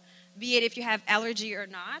all, be it if you have allergy or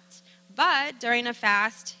not. But during a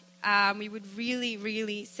fast, we would really,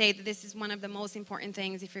 really say that this is one of the most important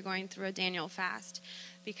things if you're going through a Daniel fast.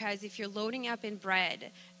 Because if you're loading up in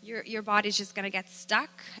bread, your body's just going to get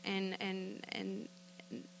stuck, and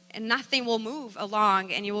nothing will move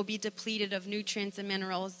along, and you will be depleted of nutrients and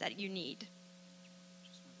minerals that you need.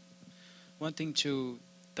 One thing to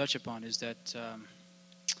touch upon is that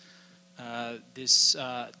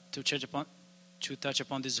to touch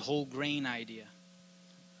upon this whole grain idea.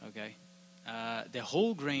 Okay, the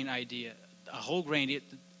whole grain idea, a whole grain, it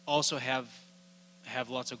also have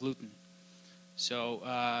lots of gluten. So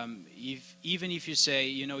even if you say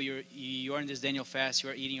you're in this Daniel fast, you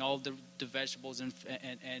are eating all the vegetables and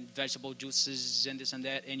vegetable juices and this and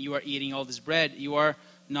that, and you are eating all this bread, you are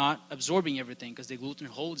not absorbing everything, because the gluten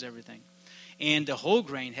holds everything. And the whole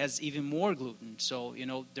grain has even more gluten. So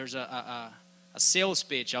there's a sales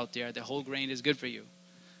pitch out there: the whole grain is good for you.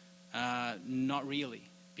 Not really,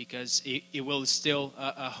 because it will still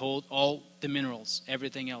hold all the minerals,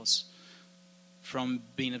 everything else, from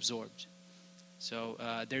being absorbed. So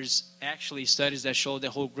there's actually studies that show the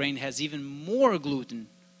whole grain has even more gluten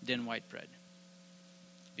than white bread,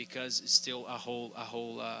 because it's still a whole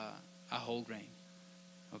grain.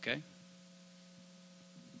 Okay.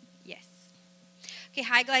 Yes. Okay,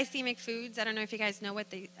 high glycemic foods. I don't know if you guys know what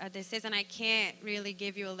this is, and I can't really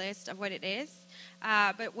give you a list of what it is.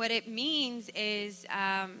 But what it means is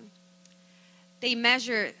they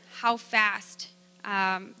measure how fast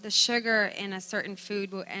the sugar in a certain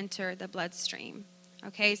food will enter the bloodstream.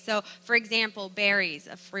 Okay, so for example, berries,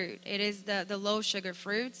 a fruit. It is the low sugar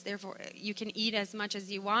fruits. Therefore, you can eat as much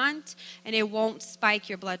as you want, and it won't spike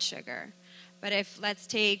your blood sugar. But if, let's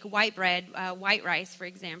take white bread, white rice, for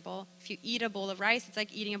example. If you eat a bowl of rice, it's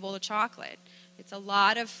like eating a bowl of chocolate. It's a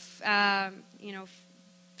lot of,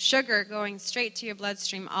 sugar going straight to your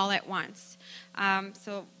bloodstream all at once.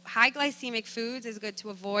 So high glycemic foods is good to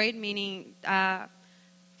avoid, meaning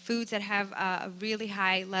foods that have a really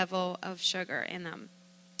high level of sugar in them.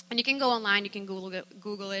 And you can go online, you can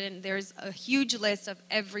Google it, and there's a huge list of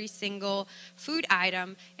every single food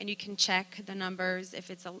item, and you can check the numbers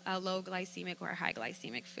if it's a low glycemic or a high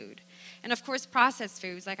glycemic food. And of course, processed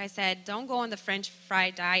foods, like I said, don't go on the French fry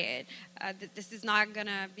diet. This is not going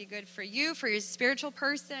to be good for you, for your spiritual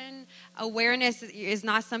person. Awareness is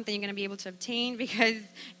not something you're going to be able to obtain because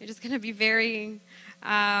you're just going to be very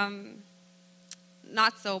not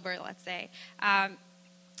sober, let's say.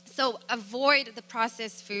 So avoid the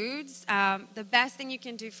processed foods. The best thing you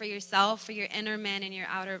can do for yourself, for your inner man and your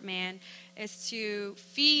outer man, is to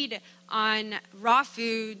feed on raw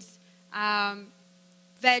foods,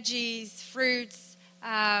 veggies, fruits,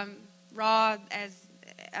 raw as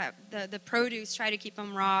the produce. Try to keep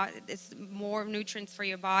them raw. It's more nutrients for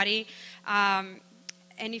your body. And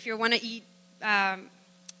if you want to eat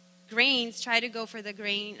grains, try to go for the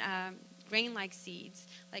grain-like seeds,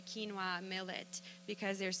 like quinoa, millet,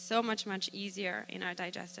 because they're so much easier in our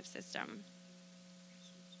digestive system.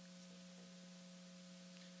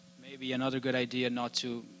 Maybe another good idea not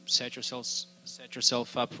to set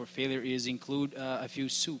yourself up for failure is include a few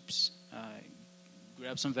soups.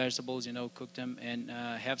 Grab some vegetables, cook them, and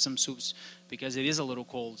have some soups, because it is a little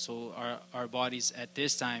cold. So our bodies at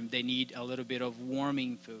this time, they need a little bit of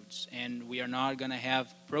warming foods, and we are not going to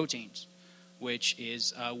have proteins, which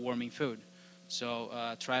is warming food. So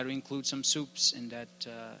try to include some soups in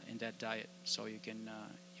that diet, so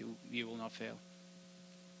you will not fail.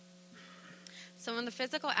 So in the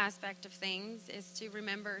physical aspect of things is to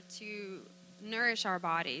remember to nourish our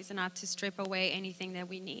bodies and not to strip away anything that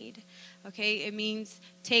we need. Okay, it means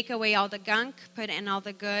take away all the gunk, put in all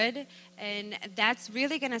the good, and that's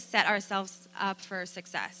really going to set ourselves up for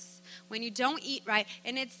success. When you don't eat right,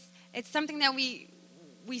 and it's something that we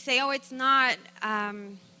say, oh, it's not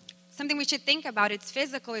something we should think about. It's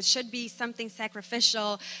physical. It should be something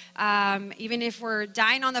sacrificial. Even if we're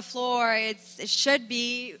dying on the floor, it should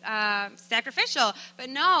be sacrificial. But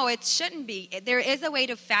no, it shouldn't be. There is a way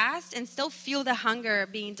to fast and still feel the hunger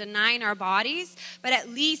being denying our bodies, but at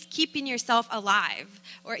least keeping yourself alive.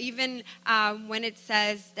 Or even when it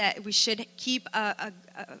says that we should keep a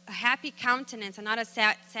happy countenance and not a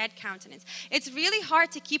sad countenance. It's really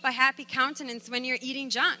hard to keep a happy countenance when you're eating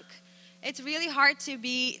junk. It's really hard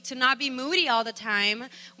to not be moody all the time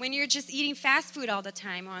when you're just eating fast food all the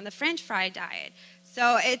time or on the French fry diet.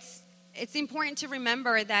 So it's important to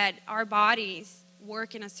remember that our bodies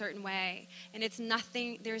work in a certain way, and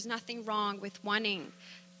there's nothing wrong with wanting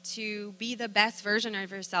to be the best version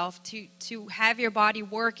of yourself, to have your body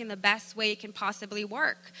work in the best way it can possibly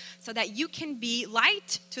work, so that you can be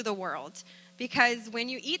light to the world. Because when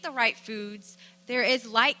you eat the right foods, there is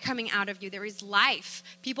light coming out of you. There is life.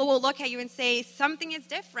 People will look at you and say, something is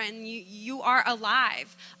different. You are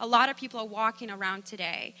alive. A lot of people are walking around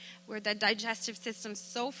today where the digestive system's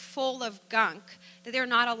so full of gunk that they're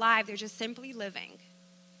not alive. They're just simply living.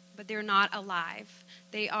 But they're not alive.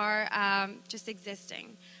 They are just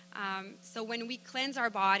existing. So when we cleanse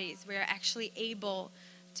our bodies, we're actually able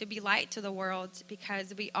to be light to the world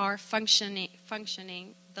because we are functioning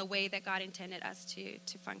the way that God intended us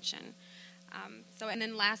to function. And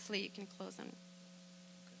then lastly, you can close on.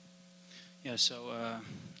 Yeah, so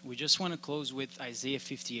we just want to close with Isaiah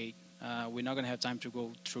 58. We're not going to have time to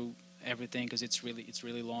go through everything because it's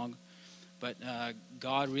really long. But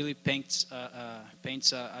God really paints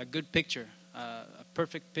a good picture, a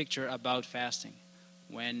perfect picture about fasting.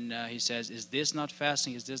 When he says, is this not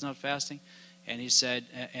fasting? Is this not fasting? And he said,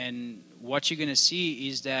 and what you're going to see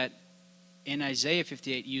is that in Isaiah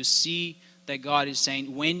 58, you see that God is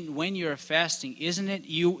saying, when you're fasting, isn't it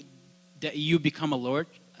that you become alert,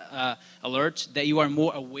 that you are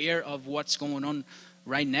more aware of what's going on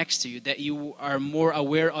right next to you, that you are more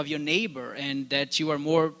aware of your neighbor, and that you are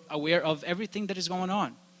more aware of everything that is going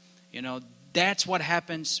on. That's what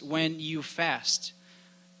happens when you fast.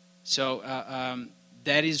 So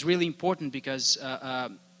that is really important, because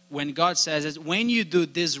when God says that when you do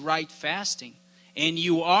this right fasting, and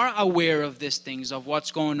you are aware of these things, of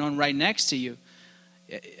what's going on right next to you,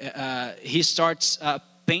 he starts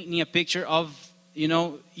painting a picture of,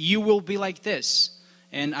 you will be like this.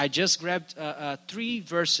 And I just grabbed 3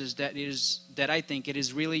 verses that I think it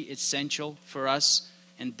is really essential for us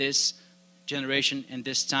in this generation, in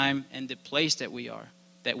this time, and the place that we are,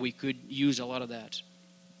 that we could use a lot of that.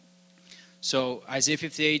 So Isaiah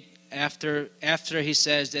 58, after he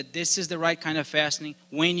says that this is the right kind of fasting,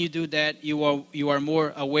 when you do that, you are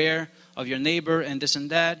more aware of your neighbor and this and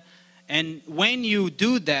that. And when you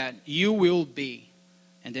do that, you will be.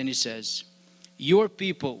 And then he says, your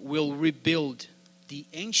people will rebuild the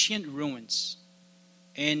ancient ruins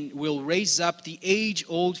and will raise up the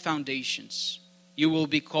age-old foundations. You will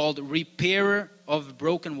be called repairer of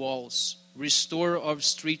broken walls, restorer of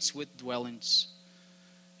streets with dwellings.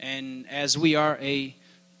 And as we are a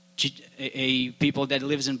people that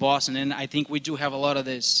lives in Boston, and I think we do have a lot of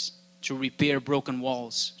this, to repair broken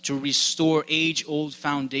walls, to restore age-old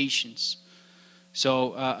foundations.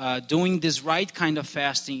 So doing this right kind of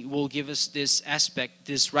fasting will give us this aspect,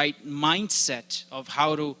 this right mindset of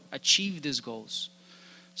how to achieve these goals.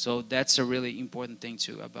 So that's a really important thing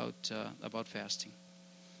too about fasting.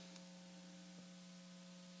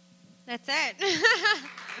 That's it.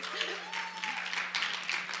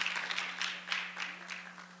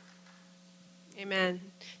 Amen.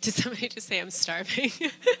 Did somebody just say I'm starving?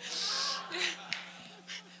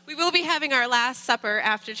 We will be having our last supper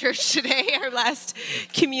after church today, our last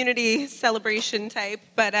community celebration type.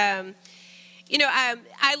 But,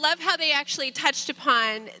 I love how they actually touched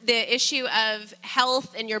upon the issue of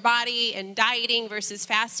health and your body and dieting versus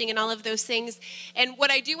fasting and all of those things. And what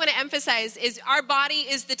I do want to emphasize is our body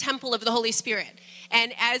is the temple of the Holy Spirit.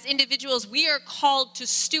 And as individuals, we are called to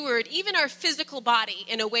steward even our physical body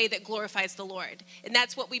in a way that glorifies the Lord. And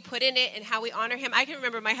that's what we put in it and how we honor him. I can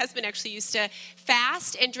remember my husband actually used to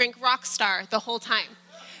fast and drink Rockstar the whole time.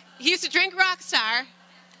 He used to drink Rockstar.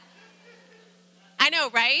 I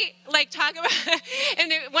know, right? Like, talk about,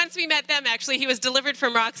 and once we met them, actually, he was delivered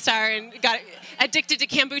from Rockstar and got addicted to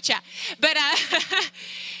kombucha. But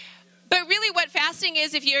really what fasting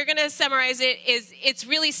is, if you're going to summarize it, is it's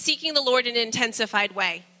really seeking the Lord in an intensified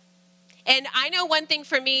way. And I know one thing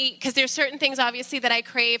for me, because there's certain things, obviously, that I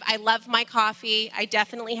crave. I love my coffee. I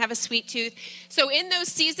definitely have a sweet tooth. So in those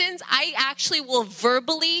seasons, I actually will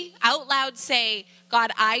verbally, out loud say,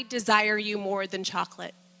 God, I desire you more than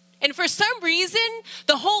chocolate. And for some reason,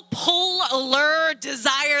 the whole pull, allure,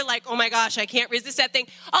 desire, like, oh my gosh, I can't resist that thing,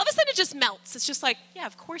 all of a sudden it just melts. It's just like, yeah,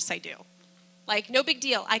 of course I do. Like, no big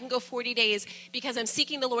deal. I can go 40 days because I'm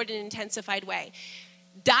seeking the Lord in an intensified way.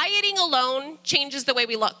 Dieting alone changes the way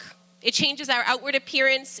we look. It changes our outward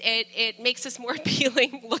appearance. It makes us more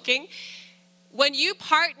appealing looking. When you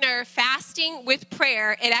partner fasting with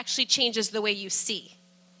prayer, it actually changes the way you see.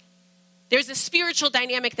 There's a spiritual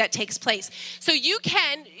dynamic that takes place. So you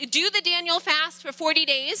can do the Daniel fast for 40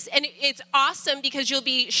 days, and it's awesome because you'll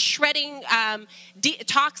be shredding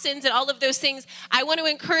toxins and all of those things. I want to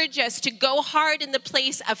encourage us to go hard in the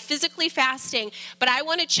place of physically fasting, but I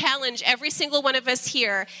want to challenge every single one of us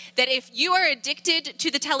here that if you are addicted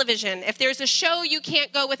to the television, if there's a show you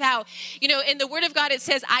can't go without, in the Word of God it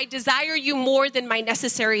says, I desire you more than my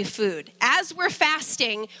necessary food. As we're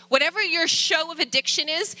fasting, whatever your show of addiction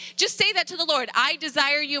is, just say that to the Lord. I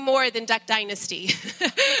desire you more than Duck Dynasty.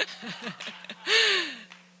 Come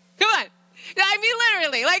on. I mean,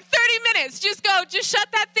 literally, like 30 minutes. Just shut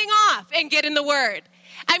that thing off and get in the Word.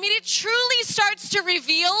 I mean, it truly starts to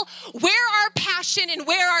reveal where our passion and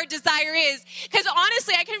where our desire is. Because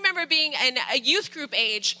honestly, I can remember being in a youth group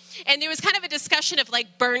age, and there was kind of a discussion of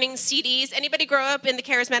like burning CDs. Anybody grow up in the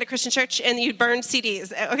Charismatic Christian Church and you burn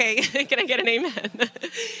CDs? Okay, can I get an amen? And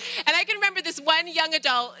I can remember this one young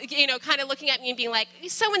adult, kind of looking at me and being like,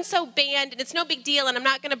 so-and-so band, and it's no big deal, and I'm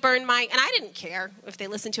not going to burn mine. And I didn't care if they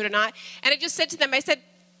listened to it or not. And I just said to them, I said,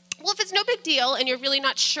 well, if it's no big deal and you're really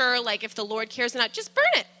not sure, like, if the Lord cares or not, just burn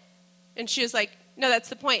it. And she was like, no, that's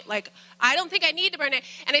the point. Like, I don't think I need to burn it.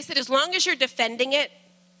 And I said, as long as you're defending it,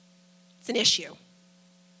 it's an issue.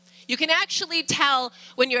 You can actually tell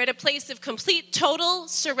when you're at a place of complete, total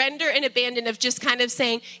surrender and abandon of just kind of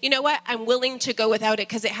saying, you know what, I'm willing to go without it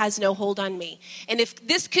because it has no hold on me. And if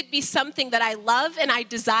this could be something that I love and I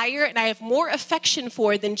desire and I have more affection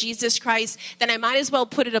for than Jesus Christ, then I might as well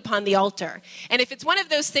put it upon the altar. And if it's one of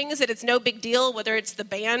those things that it's no big deal, whether it's the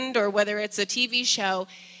band or whether it's a TV show,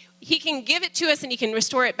 he can give it to us and he can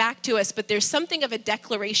restore it back to us, but there's something of a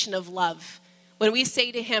declaration of love when we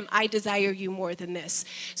say to him, I desire you more than this.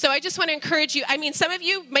 So I just want to encourage you. I mean, some of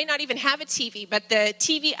you may not even have a TV, but the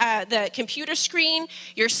TV, the computer screen,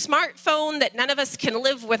 your smartphone that none of us can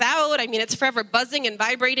live without. I mean, it's forever buzzing and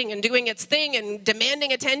vibrating and doing its thing and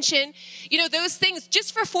demanding attention. Those things,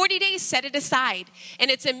 just for 40 days, set it aside. And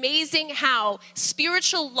it's amazing how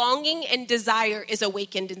spiritual longing and desire is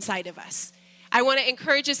awakened inside of us. I want to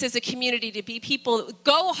encourage us as a community to be people,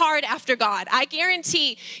 go hard after God. I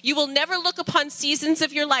guarantee you will never look upon seasons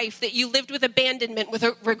of your life that you lived with abandonment with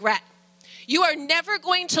a regret. You are never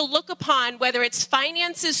going to look upon whether it's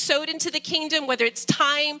finances sowed into the kingdom, whether it's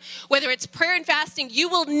time, whether it's prayer and fasting. You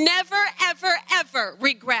will never, ever, ever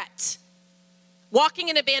regret walking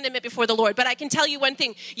in abandonment before the Lord. But I can tell you one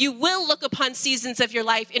thing, you will look upon seasons of your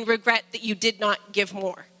life and regret that you did not give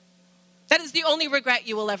more. That is the only regret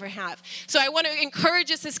you will ever have. So I want to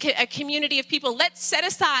encourage us as a community of people. Let's set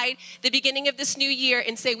aside the beginning of this new year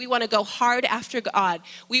and say we want to go hard after God.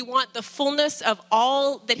 We want the fullness of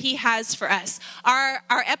all that he has for us. Our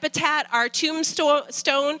epitaph, our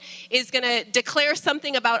tombstone is going to declare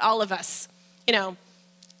something about all of us. You know,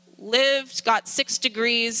 lived, got 6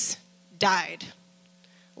 degrees, died.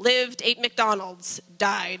 Lived, ate McDonald's,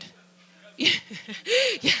 died. Yeah.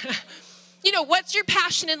 You know, what's your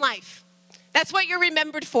passion in life? That's what you're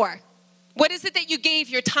remembered for. What is it that you gave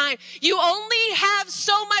your time? You only have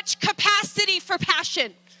so much capacity for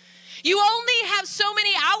passion. You only have so many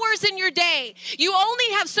hours in your day. You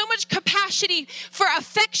only have so much capacity for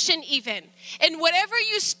affection even. And whatever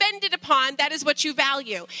you spend it upon, that is what you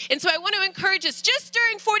value. And so I want to encourage us, just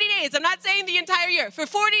during 40 days, I'm not saying the entire year, for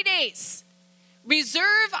 40 days,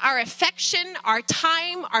 reserve our affection, our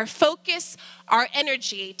time, our focus, our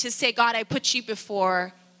energy to say, God, I put you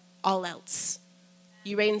before all else.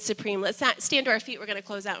 You reign supreme. Let's stand to our feet. We're going to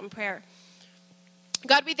close out in prayer.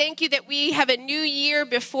 God, we thank you that we have a new year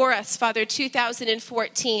before us, Father,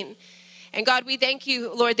 2014. And God, we thank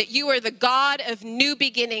you, Lord, that you are the God of new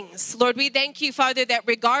beginnings. Lord, we thank you, Father, that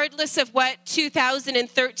regardless of what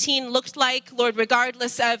 2013 looked like, Lord,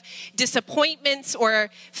 regardless of disappointments or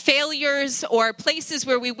failures or places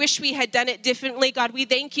where we wish we had done it differently, God, we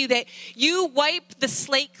thank you that you wipe the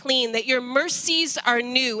slate clean, that your mercies are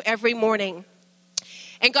new every morning.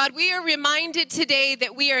 And God, we are reminded today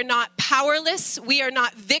that we are not powerless. We are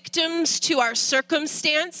not victims to our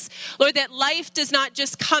circumstance. Lord, that life does not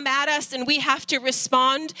just come at us and we have to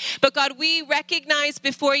respond. But God, we recognize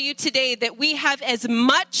before you today that we have as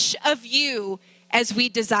much of you as we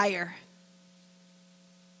desire.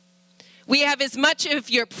 We have as much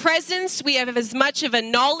of your presence. We have as much of a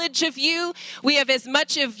knowledge of you. We have as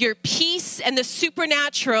much of your peace and the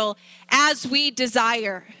supernatural as we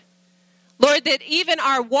desire. Lord, that even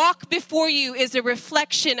our walk before you is a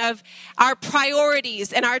reflection of our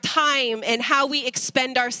priorities and our time and how we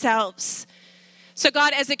expend ourselves. So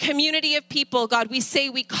God, as a community of people, God, we say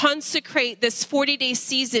we consecrate this 40-day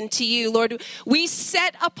season to you. Lord, we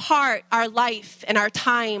set apart our life and our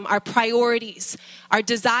time, our priorities, our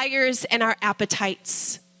desires and our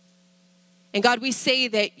appetites. And God, we say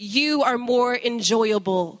that you are more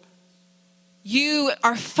enjoyable. You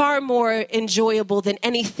are far more enjoyable than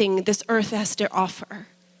anything this earth has to offer.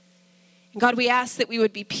 And God, we ask that we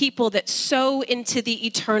would be people that sow into the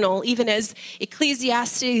eternal, even as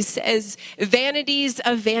Ecclesiastes says, vanities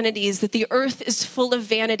of vanities, that the earth is full of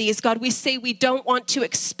vanities. God, we say we don't want to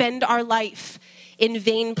expend our life in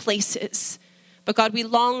vain places. But God, we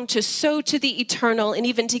long to sow to the eternal and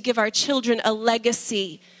even to give our children a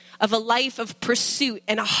legacy of a life of pursuit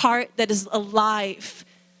and a heart that is alive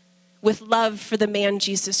with love for the man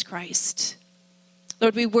Jesus Christ.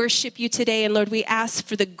 Lord, we worship you today, and Lord, we ask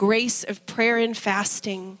for the grace of prayer and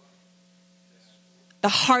fasting, the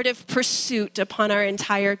heart of pursuit upon our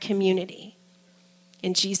entire community.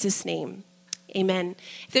 In Jesus' name, amen.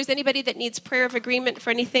 If there's anybody that needs prayer of agreement for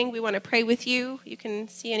anything, we want to pray with you. You can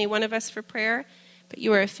see any one of us for prayer, but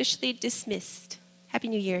you are officially dismissed. Happy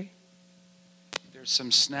New Year. There's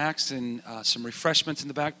some snacks and some refreshments in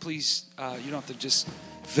the back. Please, you don't have to just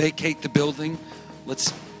vacate the building.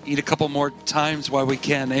 Let's eat a couple more times while we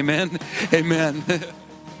can. Amen. Amen.